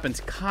 And that happens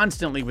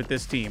constantly with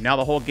this team. Now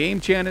the whole game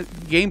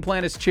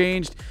plan has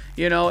changed,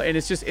 and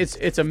it's just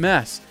it's a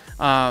mess.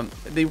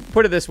 They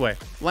put it this way.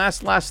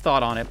 Last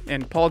thought on it,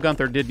 and Paul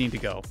Gunther did need to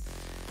go.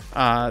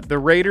 The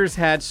Raiders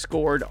had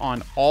scored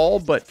on all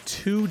but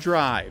 2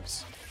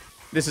 drives.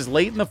 This is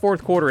late in the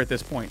fourth quarter at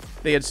this point.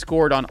 They had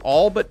scored on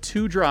all but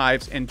 2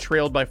 drives and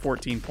trailed by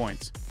 14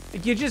 points.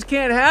 You just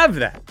can't have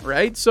that,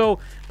 right? So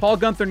Paul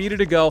Gunther needed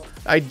to go.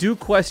 I do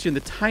question the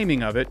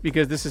timing of it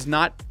because this is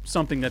not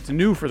something that's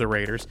new for the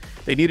Raiders.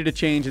 They needed to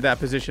change that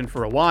position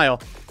for a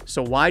while.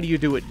 So why do you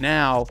do it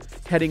now,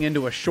 heading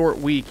into a short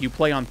week? You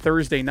play on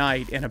Thursday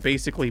night in a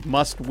basically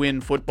must-win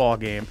football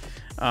game.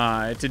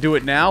 To do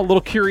it now, a little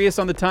curious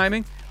on the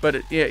timing, but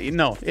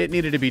it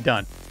needed to be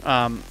done.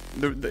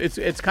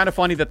 It's kind of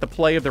funny that the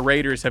play of the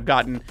Raiders have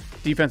gotten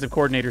defensive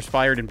coordinators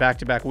fired in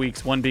back-to-back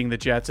weeks, one being the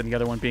Jets and the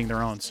other one being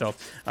their own. So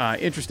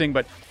interesting,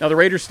 but now the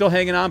Raiders still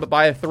hanging on, but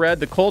by a thread.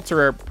 The Colts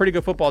are a pretty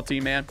good football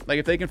team, man. Like,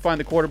 if they can find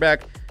the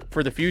quarterback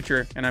for the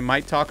future, and I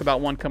might talk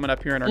about one coming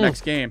up here in our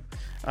next game,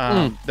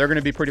 they're going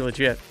to be pretty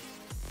legit.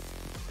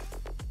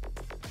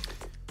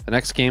 The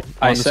next game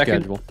on I the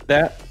second schedule.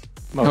 that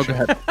motion.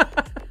 Oh, go ahead.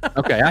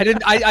 Okay,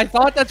 I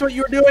thought that's what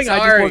you were doing. I just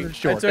Sorry, wasn't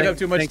sure. I took up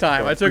too much Thank you,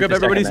 time. Sean. I took up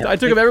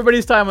Appreciate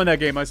everybody's time on that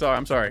game. I'm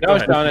sorry. No, Go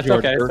it's ahead. done. It's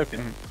George, okay. sir. It's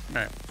okay. All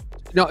right.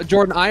 No,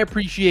 Jordan, I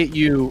appreciate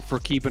you for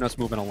keeping us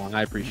moving along.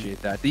 I appreciate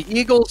that. The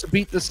Eagles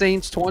beat the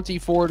Saints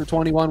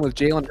 24-21 with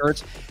Jalen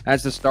Hurts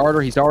as the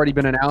starter. He's already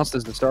been announced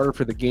as the starter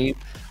for the game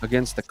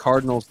against the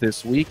Cardinals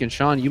this week. And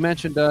Sean, you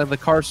mentioned the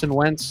Carson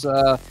Wentz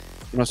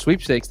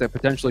sweepstakes that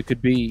potentially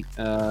could be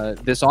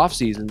this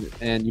offseason.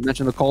 And you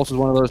mentioned the Colts as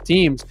one of those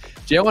teams.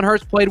 Jalen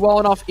Hurts played well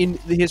enough in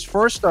his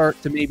first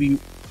start to maybe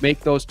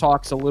make those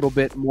talks a little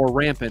bit more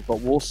rampant,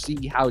 but we'll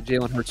see how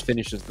Jalen Hurts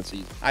finishes the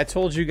season. I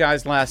told you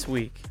guys last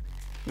week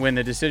when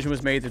the decision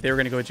was made that they were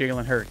going to go with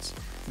Jalen Hurts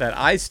that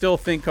I still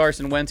think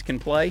Carson Wentz can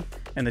play,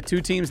 and the 2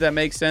 teams that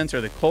make sense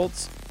are the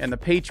Colts and the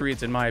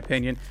Patriots, in my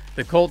opinion.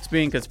 The Colts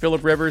being because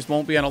Phillip Rivers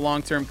won't be on a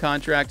long-term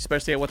contract,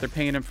 especially at what they're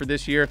paying him for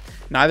this year.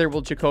 Neither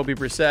will Jacoby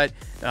Brissett.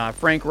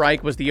 Frank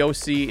Reich was the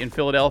OC in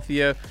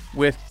Philadelphia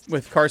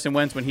with Carson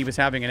Wentz when he was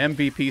having an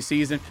MVP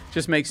season.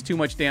 Just makes too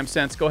much damn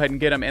sense. Go ahead and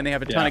get him, and they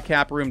have a ton of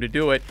cap room to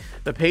do it.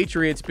 The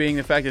Patriots being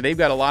the fact that they've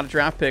got a lot of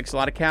draft picks, a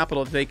lot of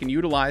capital that they can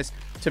utilize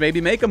to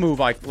maybe make a move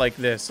like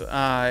this. So,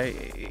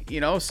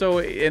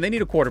 and they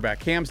need a quarterback.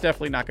 Cam's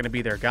definitely not going to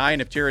be their guy,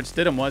 and if Jared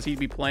Stidham was, he'd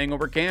be playing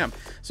over Cam.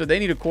 So they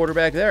need a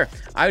quarterback there.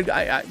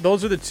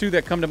 Those are the 2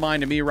 that come to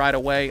mind to me right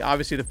away.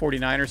 Obviously, the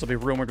 49ers will be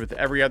rumored with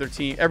every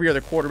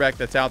other quarterback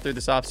that's out there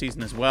this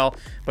offseason as well.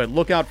 But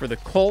look out for the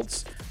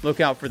Colts.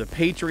 Look out for the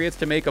Patriots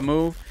to make a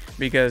move,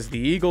 because the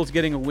Eagles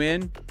getting a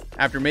win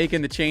after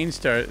making the change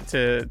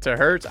to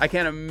Hurts, I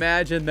can't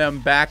imagine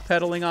them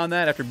backpedaling on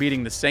that after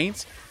beating the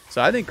Saints.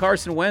 So I think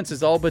Carson Wentz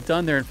is all but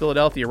done there in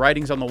Philadelphia.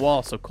 Writing's on the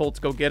wall, so Colts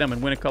go get him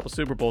and win a couple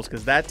Super Bowls,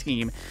 because that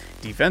team,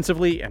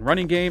 defensively and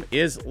running game,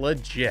 is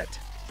legit.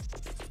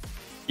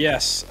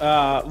 Yes.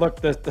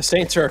 Look, the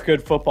Saints are a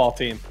good football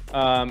team.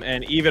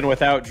 And even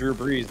without Drew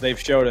Brees, they've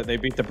showed it. They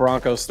beat the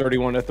Broncos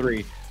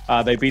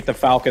 31-3. They beat the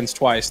Falcons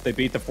twice. They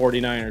beat the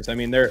 49ers. I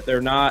mean,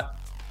 they're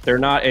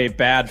not a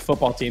bad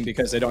football team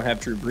because they don't have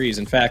Drew Brees.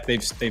 In fact,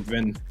 they've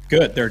been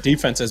good. Their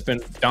defense has been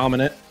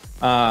dominant.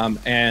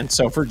 And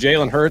so for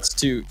Jalen Hurts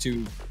to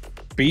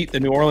beat the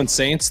New Orleans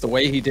Saints the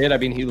way he did, I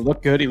mean, he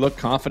looked good. He looked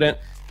confident.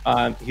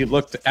 He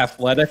looked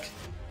athletic.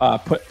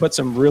 Put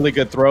some really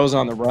good throws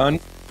on the run.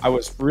 I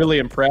was really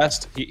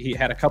impressed. He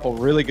had a couple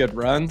really good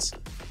runs.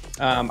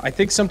 I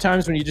think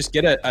sometimes when you just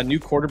get a new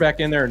quarterback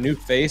in there, a new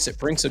face, it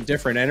brings some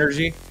different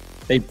energy.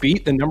 They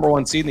beat the number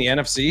 1 seed in the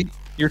NFC.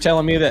 You're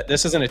telling me that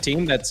this isn't a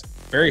team that's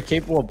very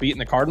capable of beating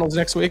the Cardinals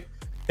next week?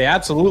 They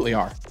absolutely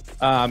are.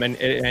 And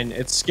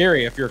it's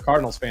scary if you're a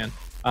Cardinals fan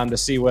to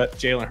see what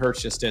Jalen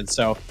Hurts just did.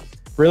 So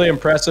really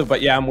impressive.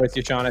 But yeah, I'm with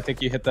you, Sean. I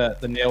think you hit the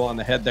nail on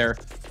the head there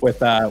with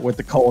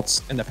the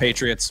Colts and the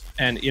Patriots.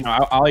 And, you know,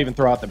 I'll even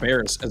throw out the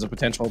Bears as a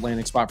potential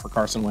landing spot for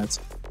Carson Wentz.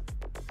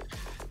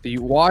 The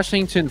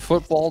Washington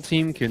football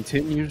team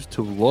continues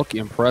to look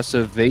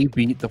impressive. They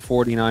beat the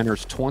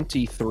 49ers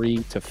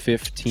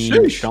 23-15.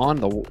 Sheesh. Sean,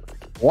 the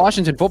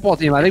Washington football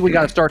team, I think we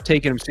got to start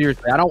taking them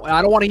seriously. I don't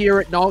want to hear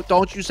it. No,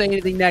 don't you say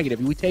anything negative.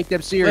 We take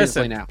them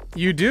seriously. Listen, now.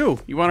 You do.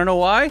 You want to know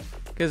why?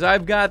 Because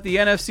I've got the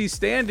NFC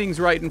standings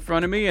right in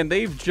front of me, and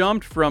they've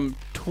jumped from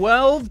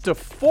 12 to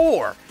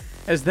 4,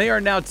 as they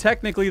are now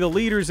technically the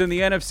leaders in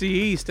the NFC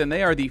East, and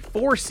they are the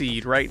 4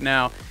 seed right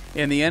now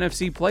in the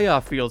NFC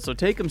playoff field. So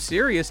take them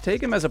serious. Take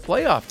them as a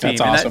playoff team.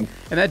 That's awesome.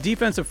 And that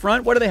defensive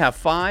front, what do they have?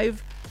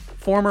 5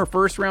 former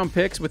first-round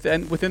picks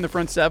within the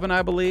front 7,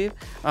 I believe.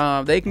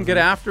 They can get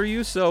after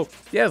you. So,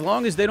 yeah, as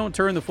long as they don't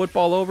turn the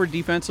football over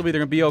defensively, they're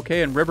going to be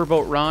okay. And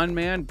Riverboat Ron,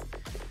 man,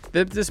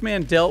 this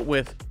man dealt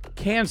with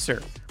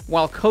cancer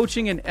while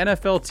coaching an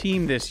NFL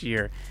team this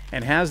year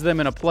and has them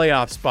in a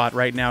playoff spot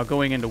right now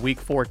going into Week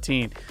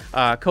 14.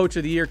 Coach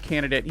of the Year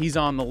candidate, he's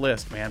on the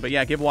list, man. But,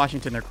 yeah, give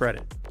Washington their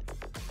credit.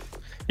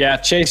 Yeah,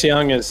 Chase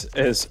Young is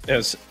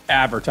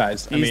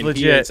advertised. He's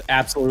legit. He is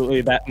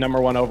absolutely that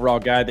number 1 overall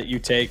guy that you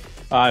take.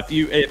 I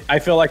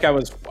feel like I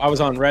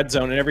was on Red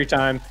Zone, and every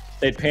time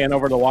they'd pan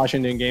over the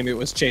Washington game, it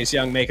was Chase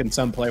Young making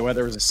some play,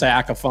 whether it was a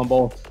sack, a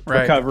fumble,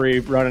 recovery,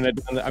 running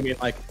it down. I mean,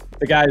 like,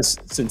 the guy's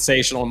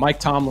sensational. Mike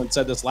Tomlin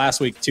said this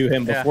last week to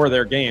him before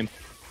their game.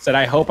 Said,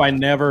 I hope I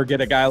never get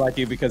a guy like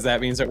you, because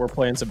that means that we're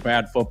playing some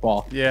bad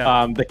football.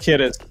 Yeah. The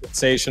kid is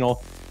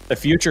sensational. The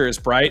future is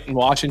bright in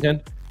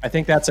Washington. I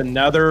think that's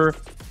another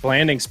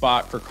landing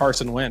spot for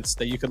Carson Wentz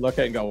that you could look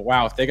at and go,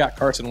 wow, if they got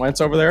Carson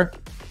Wentz over there,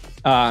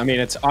 I mean,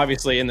 it's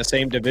obviously in the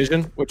same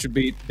division, which would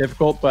be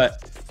difficult,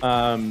 but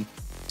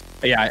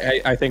yeah,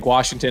 I think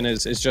Washington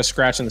is just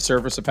scratching the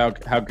surface of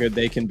how good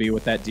they can be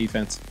with that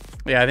defense.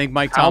 Yeah, I think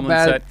Mike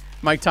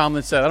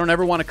Tomlin said, I don't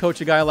ever want to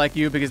coach a guy like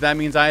you, because that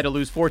means I had to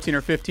lose 14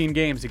 or 15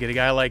 games to get a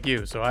guy like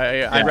you. So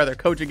I'd rather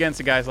coach against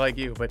a guys like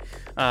you. But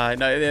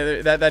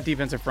no, that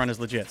defensive front is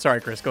legit. Sorry,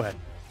 Chris, go ahead.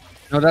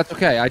 No, that's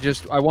okay.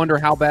 I wonder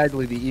how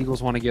badly the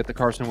Eagles want to get the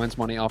Carson Wentz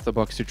money off the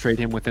books to trade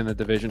him within the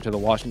division to the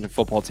Washington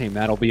football team.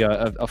 That'll be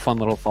a fun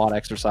little thought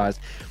exercise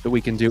that we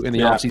can do in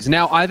the offseason.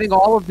 Now, I think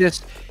all of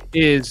this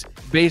is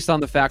based on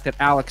the fact that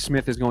Alex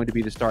Smith is going to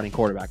be the starting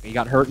quarterback. He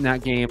got hurt in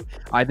that game.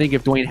 I think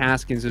if Dwayne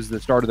Haskins is the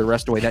starter the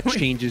rest of the way, that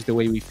changes the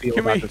way we feel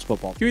about this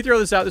football team. Can we throw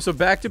this out there? So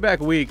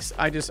back-to-back weeks,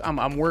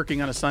 I'm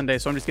working on a Sunday,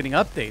 so I'm just getting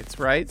updates,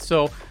 right?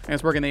 So I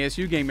was working the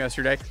ASU game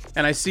yesterday,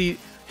 and I see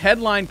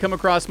headline come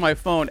across my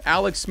phone: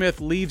 Alex Smith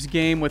leaves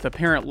game with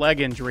apparent leg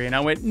injury, and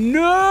I went,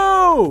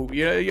 no.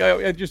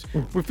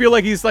 We feel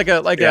like he's like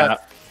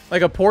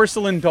a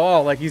porcelain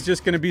doll, like he's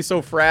just going to be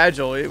so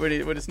fragile. But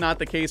it's not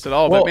the case at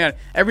all. But man,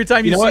 every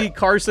time you see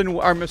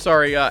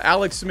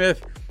Alex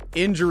Smith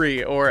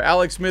injury or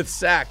Alex Smith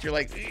sacked, you're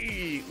like,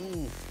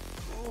 ooh.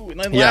 And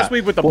then last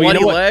week with the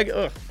bloody leg,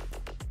 ugh.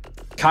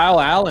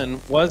 Kyle Allen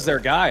was their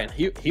guy, and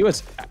he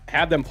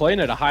had them playing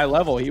at a high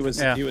level. He was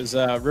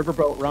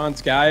Riverboat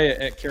Ron's guy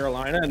at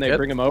Carolina, and they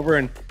bring him over,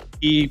 and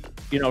he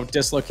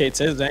dislocates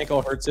his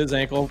ankle, hurts his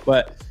ankle.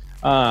 But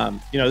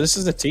this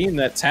is a team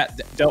that's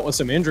dealt with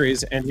some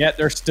injuries, and yet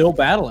they're still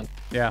battling.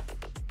 Yeah.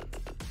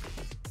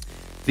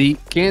 The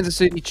Kansas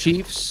City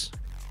Chiefs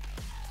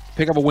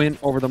pick up a win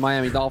over the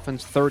Miami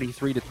Dolphins,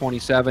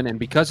 33-27, and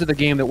because of the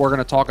game that we're going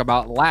to talk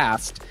about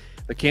last,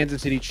 the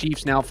Kansas City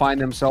Chiefs now find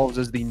themselves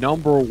as the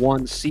number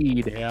 1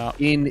 seed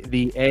in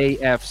the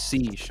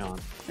AFC, Sean.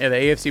 Yeah, the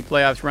AFC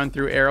playoffs run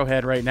through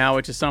Arrowhead right now,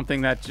 which is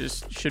something that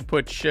just should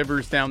put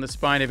shivers down the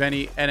spine of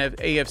any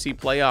AFC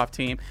playoff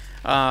team.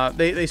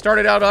 They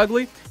started out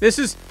ugly. This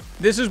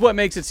is what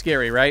makes it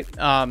scary, right?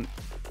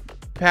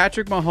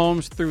 Patrick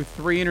Mahomes threw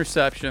 3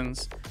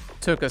 interceptions,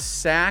 took a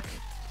sack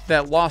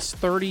that lost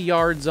 30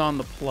 yards on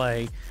the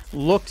play,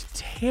 looked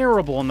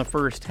terrible in the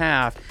first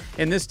half,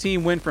 and this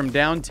team went from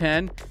down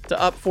 10 to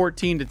up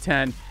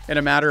 14-10 in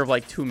a matter of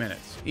like 2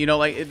 minutes.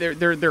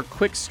 Their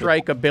quick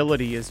strike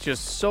ability is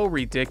just so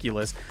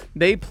ridiculous.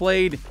 They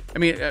played,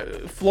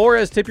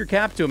 Flores, tip your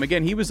cap to him.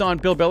 Again, he was on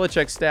Bill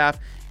Belichick's staff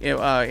in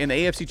the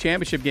AFC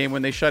Championship game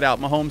when they shut out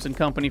Mahomes and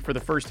company for the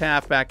first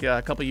half back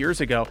a couple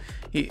years ago.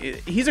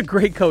 He's a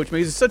great coach, man.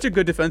 He's such a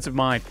good defensive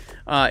mind,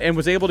 and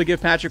was able to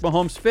give Patrick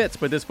Mahomes fits.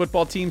 But this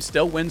football team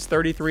still wins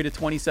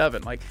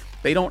 33-27. Like,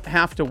 they don't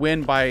have to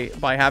win by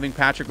having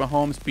Patrick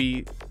Mahomes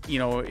be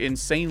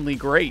insanely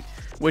great.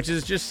 which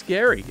is just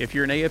scary if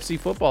you're an AFC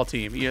football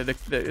team.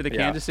 The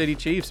Kansas City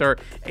Chiefs are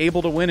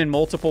able to win in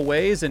multiple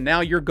ways, and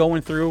now you're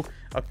going through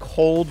a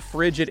cold,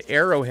 frigid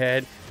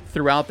Arrowhead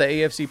throughout the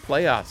AFC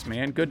playoffs,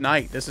 man. Good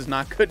night. This is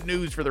not good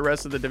news for the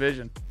rest of the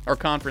division or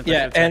conference.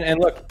 Yeah, and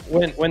look,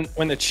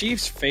 when the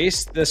Chiefs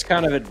face this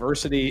kind of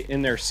adversity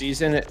in their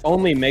season, it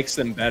only makes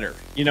them better.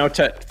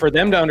 For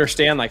them to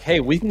understand, like,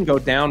 hey, we can go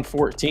down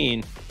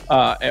 14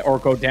 or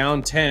go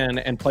down 10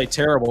 and play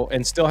terrible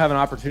and still have an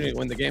opportunity to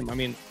win the game. I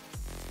mean,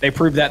 they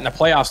proved that in the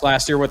playoffs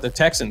last year with the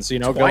Texans,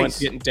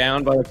 getting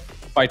down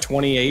by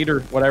 28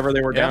 or whatever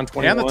they were down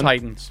 21. And the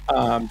Titans.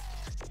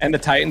 And the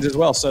Titans as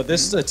well. So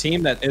this is a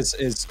team that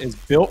is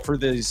built for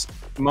these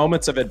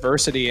moments of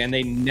adversity, and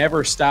they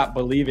never stop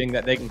believing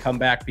that they can come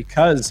back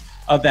because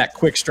of that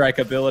quick strike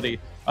ability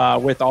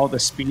with all the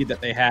speed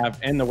that they have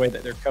and the way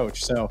that they're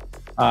coached. So,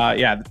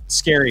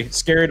 scary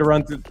to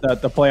run through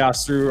the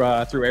playoffs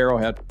through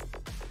Arrowhead.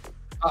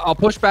 I'll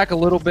push back a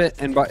little bit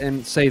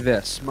and say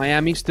this.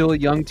 Miami's still a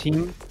young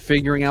team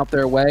figuring out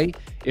their way.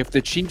 If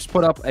the Chiefs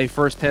put up a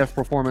first-half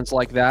performance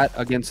like that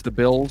against the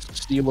Bills,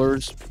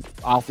 Steelers,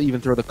 I'll even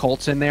throw the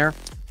Colts in there,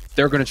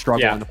 they're going to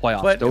struggle in the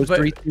playoffs. But Those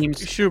three teams.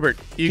 Schubert,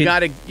 you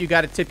got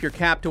to tip your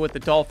cap to what the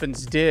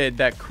Dolphins did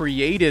that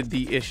created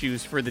the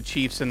issues for the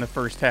Chiefs in the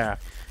first half.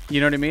 You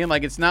know what I mean?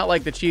 Like, it's not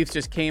like the Chiefs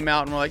just came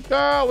out and were like,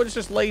 oh, let's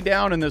just lay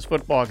down in this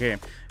football game.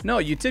 No,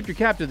 you tip your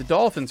cap to the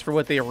Dolphins for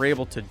what they were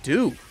able to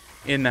do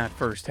in that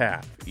first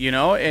half,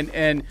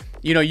 and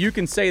you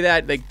can say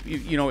that, like,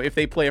 if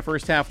they play a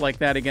first half like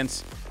that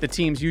against the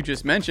teams you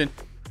just mentioned,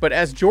 but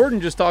as Jordan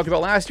just talked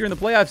about last year in the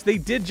playoffs, they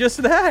did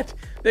just that.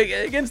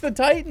 Against the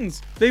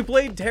Titans, they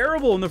played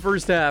terrible in the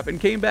first half and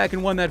came back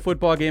and won that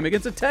football game.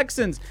 Against the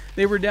Texans,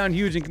 they were down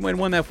huge and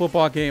won that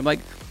football game.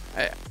 Like,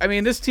 I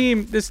mean, this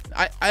team,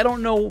 I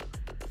don't know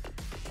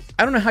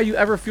how you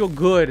ever feel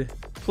good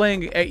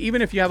playing,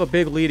 even if you have a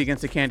big lead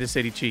against the Kansas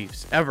City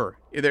Chiefs, ever.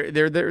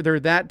 They're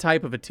that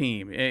type of a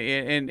team,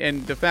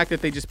 and the fact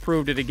that they just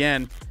proved it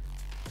again,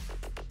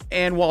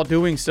 and while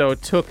doing so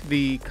took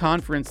the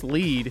conference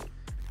lead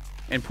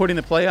and putting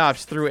the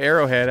playoffs through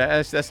Arrowhead,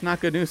 that's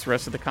not good news for the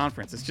rest of the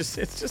conference. It's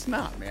just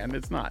not, man.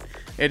 It's not.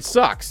 It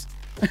sucks.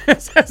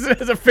 As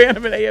a fan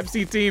of an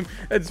AFC team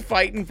that's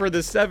fighting for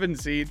the 7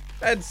 seed,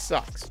 that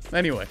sucks.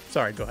 Anyway,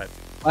 sorry, go ahead.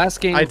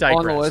 Last game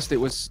on the list, it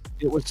was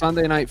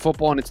Sunday Night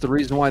Football, and it's the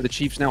reason why the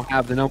Chiefs now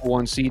have the number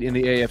 1 seed in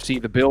the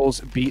AFC. The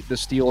Bills beat the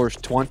Steelers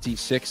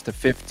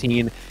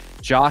 26-15.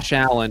 Josh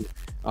Allen,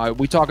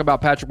 we talk about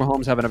Patrick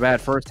Mahomes having a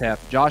bad first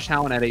half. Josh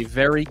Allen had a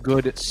very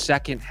good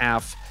second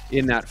half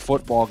in that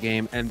football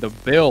game, and the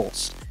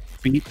Bills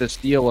beat the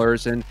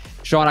Steelers. And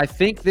Sean, I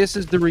think this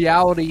is the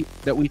reality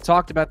that we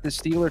talked about this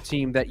Steeler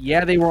team, that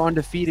they were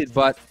undefeated,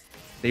 but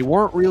they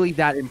weren't really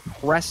that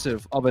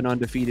impressive of an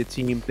undefeated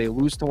team. They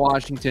lose to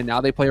Washington.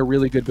 Now they play a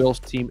really good Bills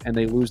team, and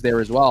they lose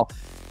there as well.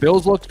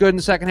 Bills looked good in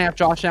the second half.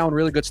 Josh Allen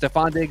really good.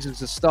 Stephon Diggs is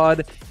a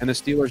stud, and the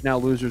Steelers now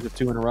losers of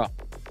 2 in a row.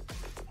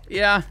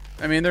 Yeah,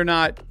 I mean, they're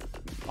not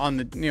on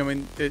the,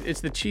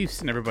 it's the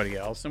Chiefs and everybody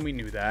else, and we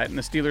knew that. And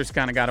the Steelers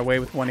kind of got away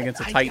with one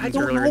against the Titans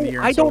earlier in the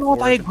year. I don't know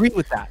if I agree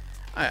with that.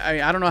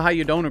 I don't know how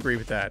you don't agree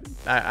with that.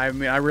 I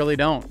mean, I really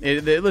don't.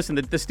 Listen,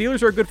 the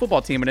Steelers are a good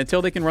football team, and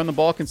until they can run the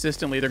ball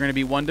consistently, they're going to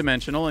be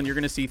one-dimensional, and you're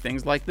going to see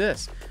things like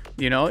this.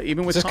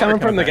 Even with just coming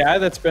from the guy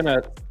that's been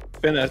a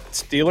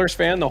Steelers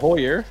fan the whole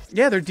year.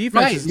 Yeah, their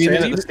defense. The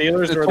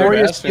Steelers were the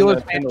best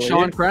Steelers fan,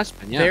 Sean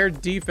Crespin. Yeah. Their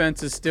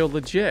defense is still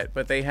legit,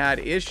 but they had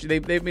issues.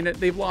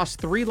 They've lost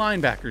 3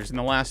 linebackers in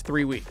the last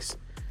 3 weeks.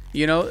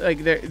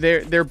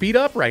 They're beat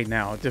up right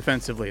now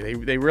defensively.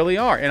 They really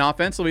are. And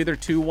offensively, they're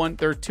too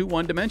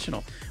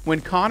one-dimensional. When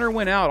Connor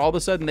went out, all of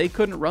a sudden they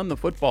couldn't run the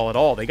football at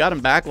all. They got him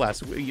back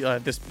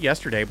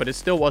yesterday, but it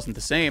still wasn't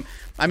the same.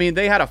 I mean,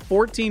 they had a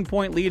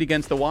 14-point lead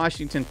against the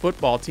Washington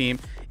football team,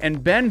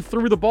 and Ben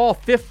threw the ball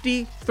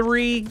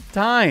 53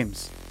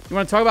 times. You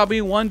want to talk about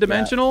being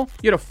one-dimensional? Yeah.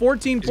 You had a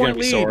 14-point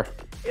lead. Sore.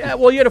 Yeah,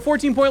 well, you had a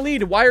 14-point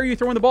lead. Why are you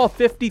throwing the ball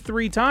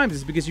 53 times?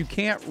 It's because you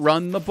can't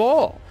run the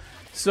ball.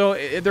 So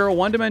they're a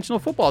one-dimensional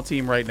football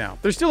team right now.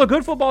 They're still a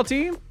good football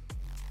team.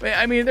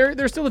 I mean,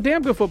 they're still a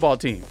damn good football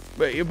team.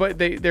 But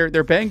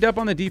they're banged up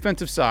on the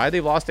defensive side.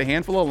 They've lost a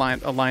handful of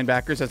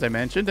linebackers, as I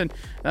mentioned, and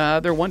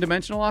they're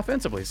one-dimensional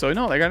offensively. So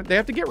no, they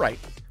have to get right.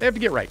 They have to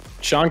get right.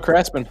 Sean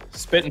Crespin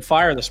spitting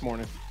fire this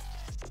morning.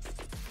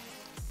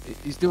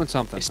 He's doing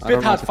something. He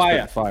spit hot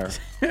fire.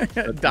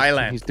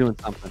 Dylan. He's doing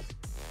something.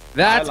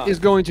 That is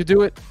going to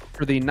do it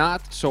for the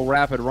Not So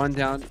Rapid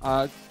Rundown.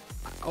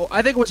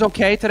 I think it was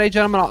okay today,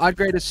 gentlemen. I'd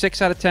grade it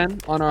 6 out of 10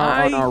 on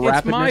our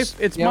rapidness.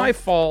 It's my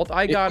fault.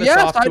 I got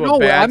us off to a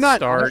bad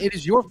start. It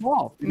is your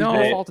fault.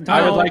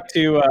 I would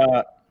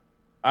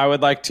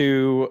like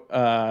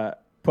to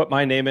put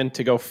my name in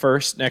to go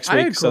first next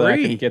week so that I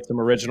can get some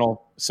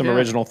original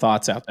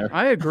thoughts out there.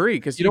 I agree,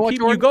 because you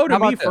go to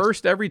me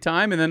first every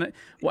time, and then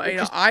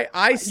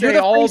I say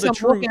all the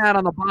truth. Looking at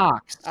on the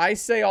box. I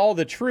say all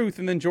the truth,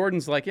 and then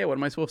Jordan's like, "Yeah, what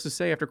am I supposed to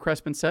say after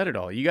Crespin said it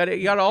all?" You got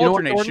to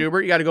alternate,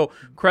 Schubert. You got to go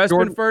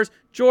Crespin first,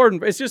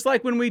 Jordan. It's just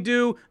like when we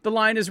do The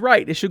Line Is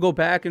Right. It should go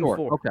back and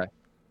forth. Okay.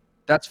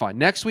 That's fine.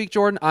 Next week,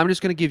 Jordan, I'm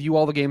just going to give you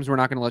all the games. We're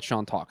not going to let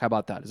Sean talk. How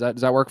about that?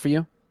 Does that work for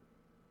you?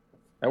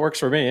 That works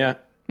for me, yeah.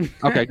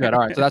 Okay, good.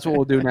 All right. So that's what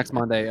we'll do next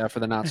Monday for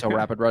the Not So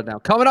Rapid Rundown.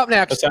 Coming up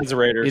next, Besides the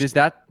Raiders. it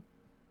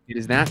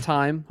is that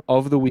time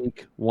of the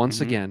week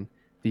once again.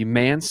 The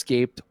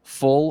Manscaped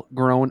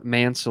full-grown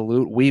man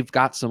salute. We've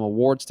got some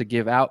awards to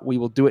give out. We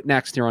will do it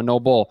next here on No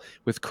Bull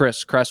with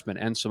Chris Crespin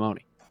and Simone.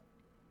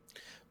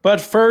 But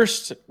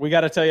first, we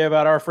got to tell you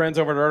about our friends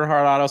over at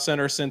Earnhardt Auto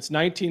Center. Since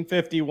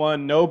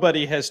 1951,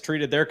 nobody has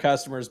treated their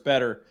customers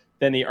better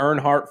than the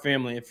Earnhardt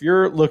family. If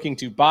you're looking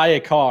to buy a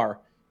car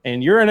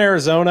and you're in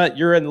Arizona,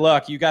 you're in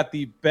luck. You got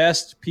the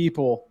best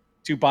people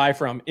to buy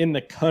from in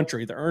the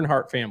country, the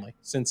Earnhardt family,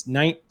 since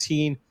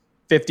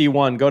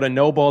 1951. Go to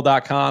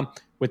nobull.com.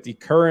 With the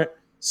current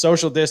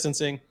social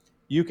distancing,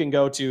 you can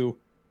go to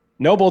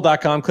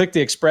nobull.com, click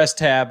the Express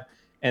tab,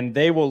 and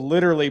they will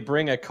literally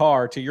bring a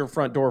car to your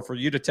front door for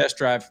you to test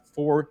drive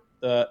for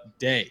the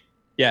day.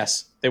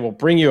 Yes, they will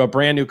bring you a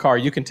brand new car.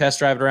 You can test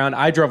drive it around.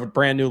 I drove a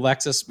brand new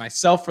Lexus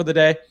myself for the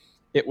day.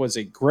 It was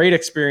a great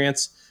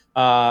experience.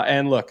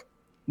 And look,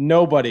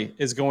 nobody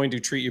is going to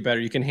treat you better.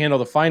 You can handle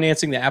the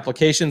financing, the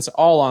applications,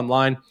 all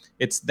online.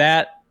 It's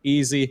that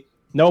easy.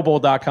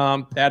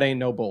 Nobull.com. That ain't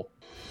no bull.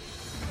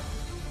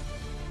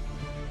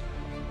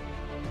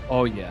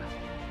 Oh, yeah.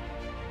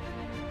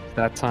 It's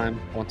that time.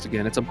 Once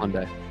again, it's a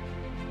Monday.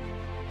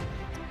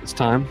 It's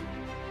time.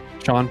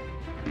 Sean,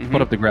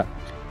 put up the graph.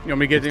 You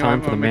want me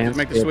to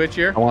make the switch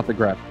here? I want the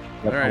graph.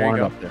 All right, I want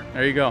it up there.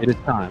 There you go. It is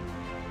time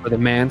for the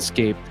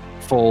Manscaped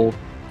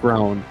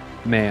full-grown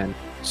man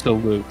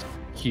salute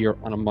here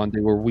on a Monday,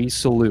 where we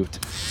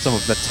salute some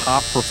of the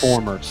top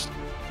performers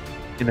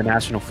in the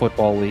National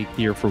Football League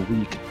here for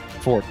Week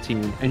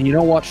 14. And you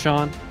know what,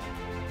 Sean?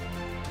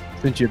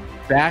 Since you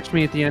bashed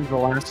me at the end of the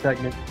last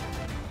segment,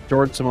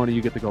 Jordan Simone,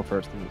 you get to go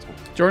first in this one.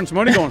 Jordan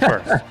Simone going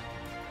first. All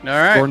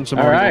right. Jordan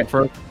Simone going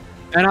first.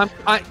 And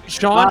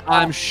Sean,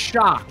 I'm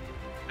shocked,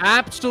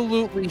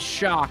 absolutely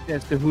shocked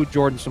as to who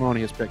Jordan Simone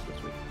has picked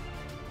this week.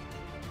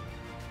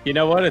 You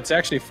know what? It's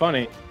actually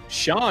funny.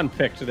 Sean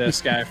picked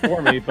this guy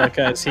for me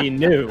because he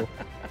knew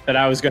that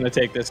I was going to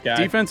take this guy.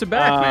 Defensive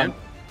back, man.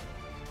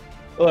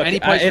 Look,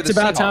 it's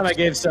about time I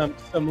gave some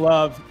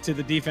love to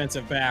the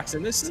defensive backs,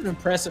 and this is an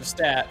impressive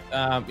stat.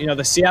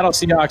 The Seattle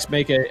Seahawks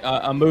make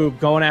a move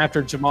going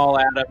after Jamal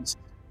Adams.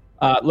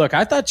 Look,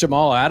 I thought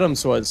Jamal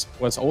Adams was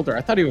older.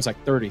 I thought he was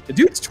like 30. The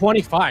dude's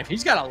 25.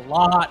 He's got a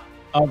lot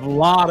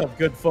of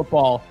good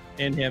football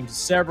in him,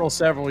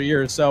 several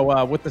years.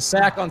 So with the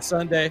sack on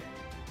Sunday,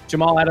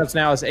 Jamal Adams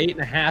now has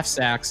 8.5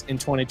 sacks in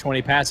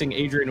 2020, passing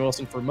Adrian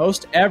Wilson for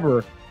most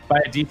ever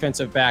by a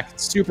defensive back.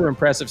 Super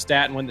impressive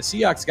stat. And when the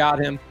Seahawks got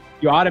him,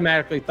 you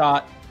automatically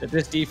thought that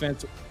this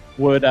defense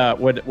would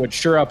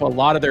shore up a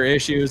lot of their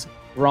issues.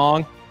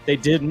 Wrong. They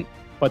didn't,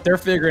 but they're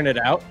figuring it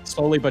out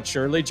slowly but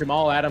surely.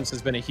 Jamal Adams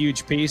has been a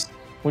huge piece.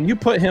 When you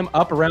put him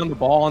up around the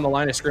ball on the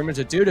line of scrimmage,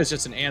 the dude is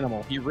just an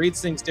animal. He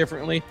reads things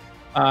differently.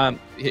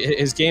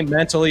 His game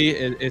mentally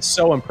is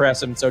so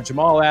impressive. And so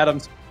Jamal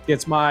Adams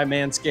gets my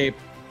Manscaped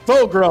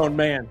full-grown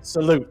man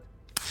salute.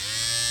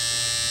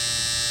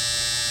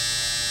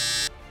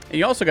 And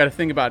you also got to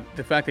think about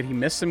the fact that he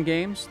missed some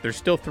games. There's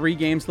still 3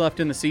 games left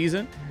in the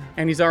season,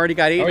 and he's already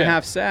got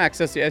 8.5 sacks,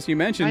 as you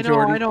mentioned,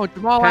 Jordan. I know.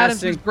 Jamal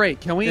Adams is great.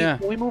 Can we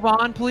move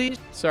on, please?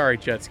 Sorry,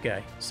 Jets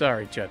guy.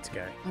 Oh,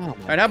 all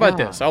right, how about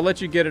this? I'll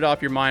let you get it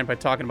off your mind by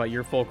talking about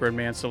your full-grown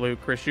man salute,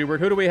 Chris Schubert.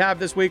 Who do we have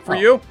this week for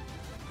you?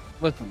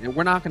 Listen,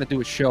 we're not going to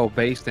do a show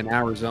based in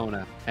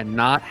Arizona and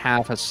not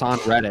have Hassan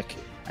Reddick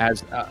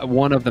as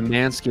one of the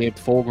Manscaped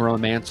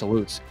full-grown man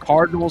salutes.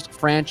 Cardinals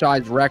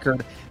franchise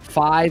record,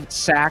 5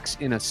 sacks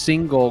in a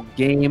single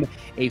game.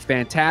 A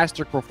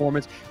fantastic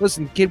performance.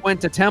 Listen, kid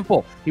went to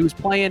Temple. He was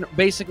playing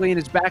basically in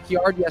his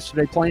backyard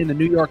yesterday, playing the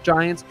New York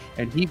Giants,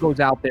 and he goes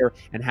out there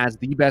and has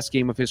the best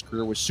game of his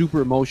career. Was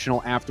super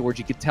emotional afterwards.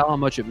 You could tell how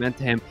much it meant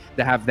to him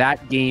to have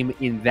that game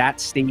in that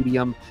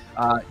stadium.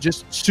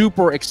 Just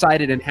super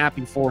excited and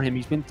happy for him.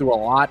 He's been through a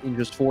lot in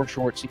just 4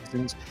 short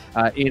seasons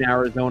in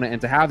Arizona,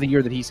 and to have the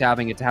year that he's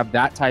having and to have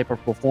that type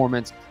of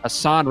performance,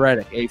 Hassan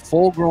Reddick, a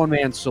full-grown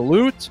man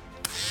salute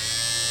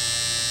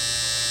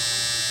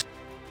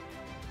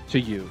to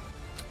you.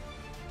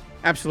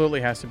 Absolutely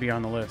has to be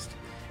on the list.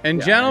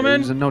 And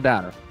gentlemen, no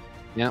doubt.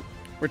 Yeah.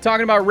 We're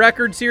talking about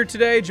records here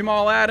today.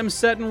 Jamal Adams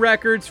setting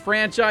records,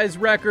 franchise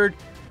record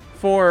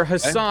for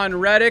Hassan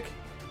Reddick.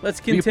 Let's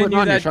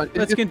continue that.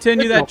 Let's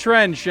continue that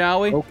trend,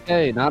 shall we?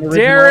 Okay, not original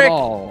Derrick at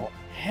all.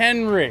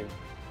 Henry,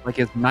 like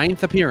his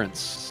 9th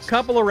appearance.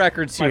 Couple of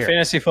records here. My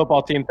fantasy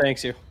football team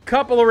thanks you.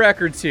 Couple of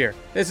records here.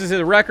 This is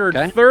a record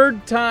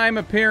 3rd time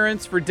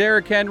appearance for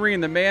Derrick Henry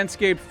in the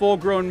Manscaped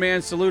full-grown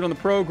man salute on the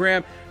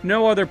program.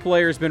 No other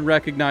player has been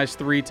recognized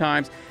 3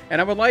 times. And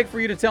I would like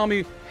for you to tell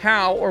me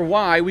how or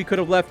why we could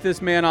have left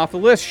this man off the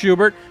list,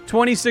 Schubert.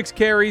 26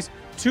 carries,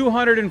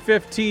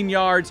 215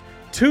 yards,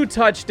 2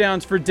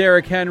 touchdowns for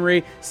Derrick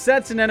Henry.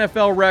 Sets an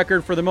NFL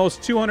record for the most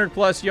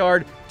 200-plus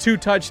yard,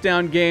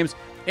 2-touchdown games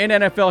in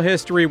NFL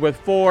history with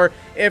 4.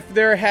 If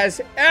there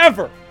has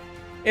ever,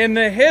 in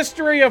the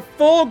history of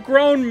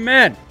full-grown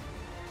men,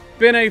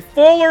 been a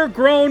fuller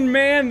grown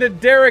man than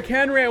Derrick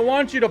Henry. I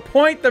want you to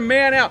point the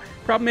man out.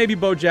 Probably maybe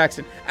Bo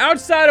Jackson.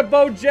 Outside of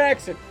Bo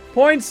Jackson,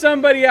 point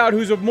somebody out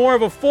who's more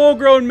of a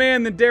full-grown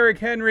man than Derrick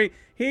Henry.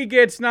 He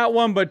gets not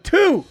one but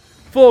two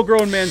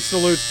full-grown men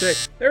salutes today.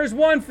 There's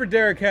one for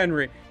Derrick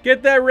Henry.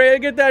 Get that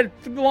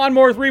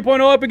lawnmower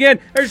 3.0 up again.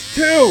 There's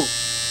two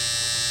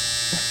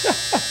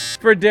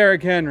for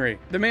Derrick Henry.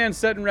 The man's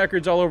setting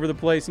records all over the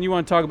place, and you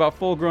want to talk about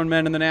full-grown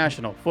men in the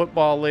National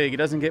Football League. It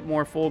doesn't get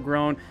more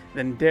full-grown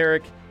than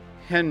Derrick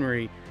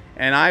Henry.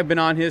 And I've been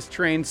on his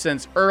train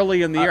since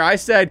early in the year. I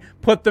said,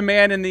 put the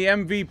man in the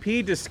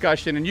MVP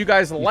discussion, and you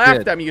guys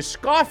laughed at me. You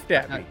scoffed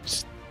at me.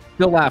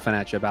 Still laughing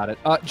at you about it.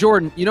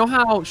 Jordan, you know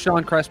how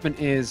Sean Crespin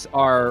is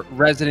our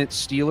resident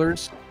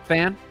Steelers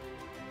fan?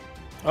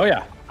 Oh,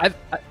 yeah. I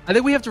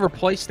think we have to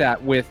replace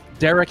that with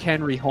Derrick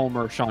Henry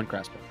homer Sean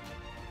Crespin.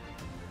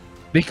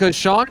 Because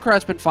Sean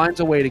Crespin finds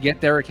a way to get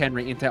Derrick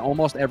Henry into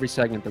almost every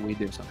segment that we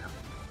do somehow.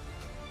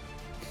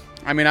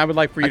 I mean, I would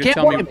like for you to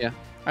tell me.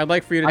 I'd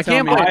like for you to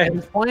tell me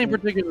he's playing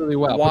particularly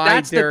well.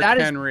 Why Derrick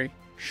Henry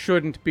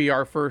shouldn't be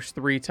our first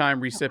three-time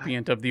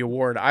recipient of the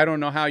award. I don't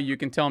know how you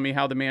can tell me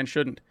how the man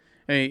shouldn't.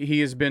 He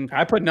has been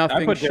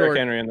nothing short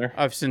Henry in there.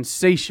 of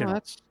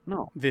sensational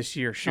this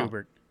year,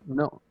 Schubert.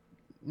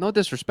 No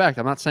disrespect.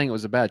 I'm not saying it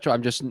was a bad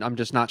choice. I'm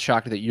just not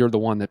shocked that you're the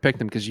one that picked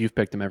him because you've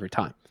picked him every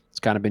time. It's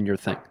kind of been your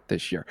thing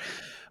this year.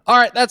 All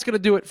right, that's going to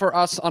do it for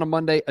us on a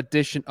Monday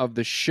edition of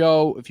the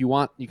show. If you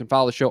want, you can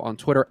follow the show on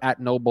Twitter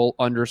at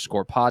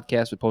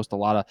 @NoBull_podcast. We post a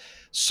lot of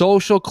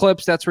social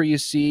clips. That's where you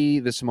see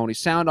the Simone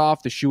Sound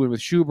Off, the Shoe In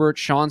with Schubert,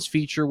 Sean's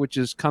feature, which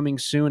is coming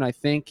soon. I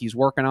think he's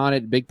working on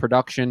it. Big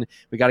production.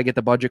 We got to get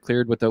the budget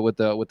cleared with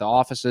the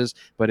offices,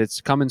 but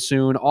it's coming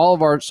soon. All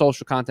of our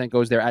social content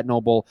goes there at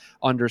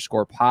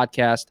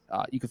 @NoBull_podcast.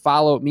 You can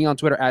follow me on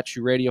Twitter at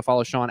Shoe Radio.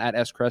 Follow Sean at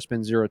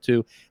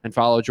SCrespin02 and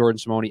follow Jordan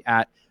Simone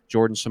at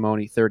Jordan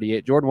Simone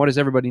 38. Jordan, what does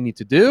everybody need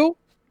to do?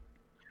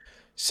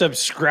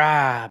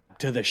 Subscribe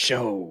to the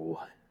show.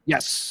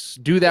 Yes,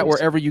 do that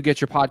wherever you get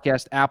your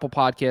podcast, Apple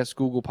Podcasts,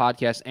 Google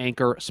Podcasts,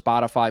 Anchor,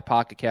 Spotify,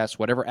 Pocket Casts,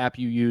 whatever app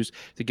you use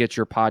to get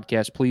your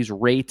podcast. Please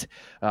rate,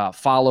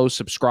 follow,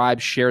 subscribe,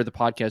 share the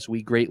podcast.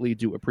 We greatly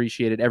do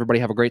appreciate it. Everybody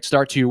have a great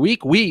start to your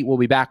week. We will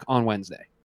be back on Wednesday.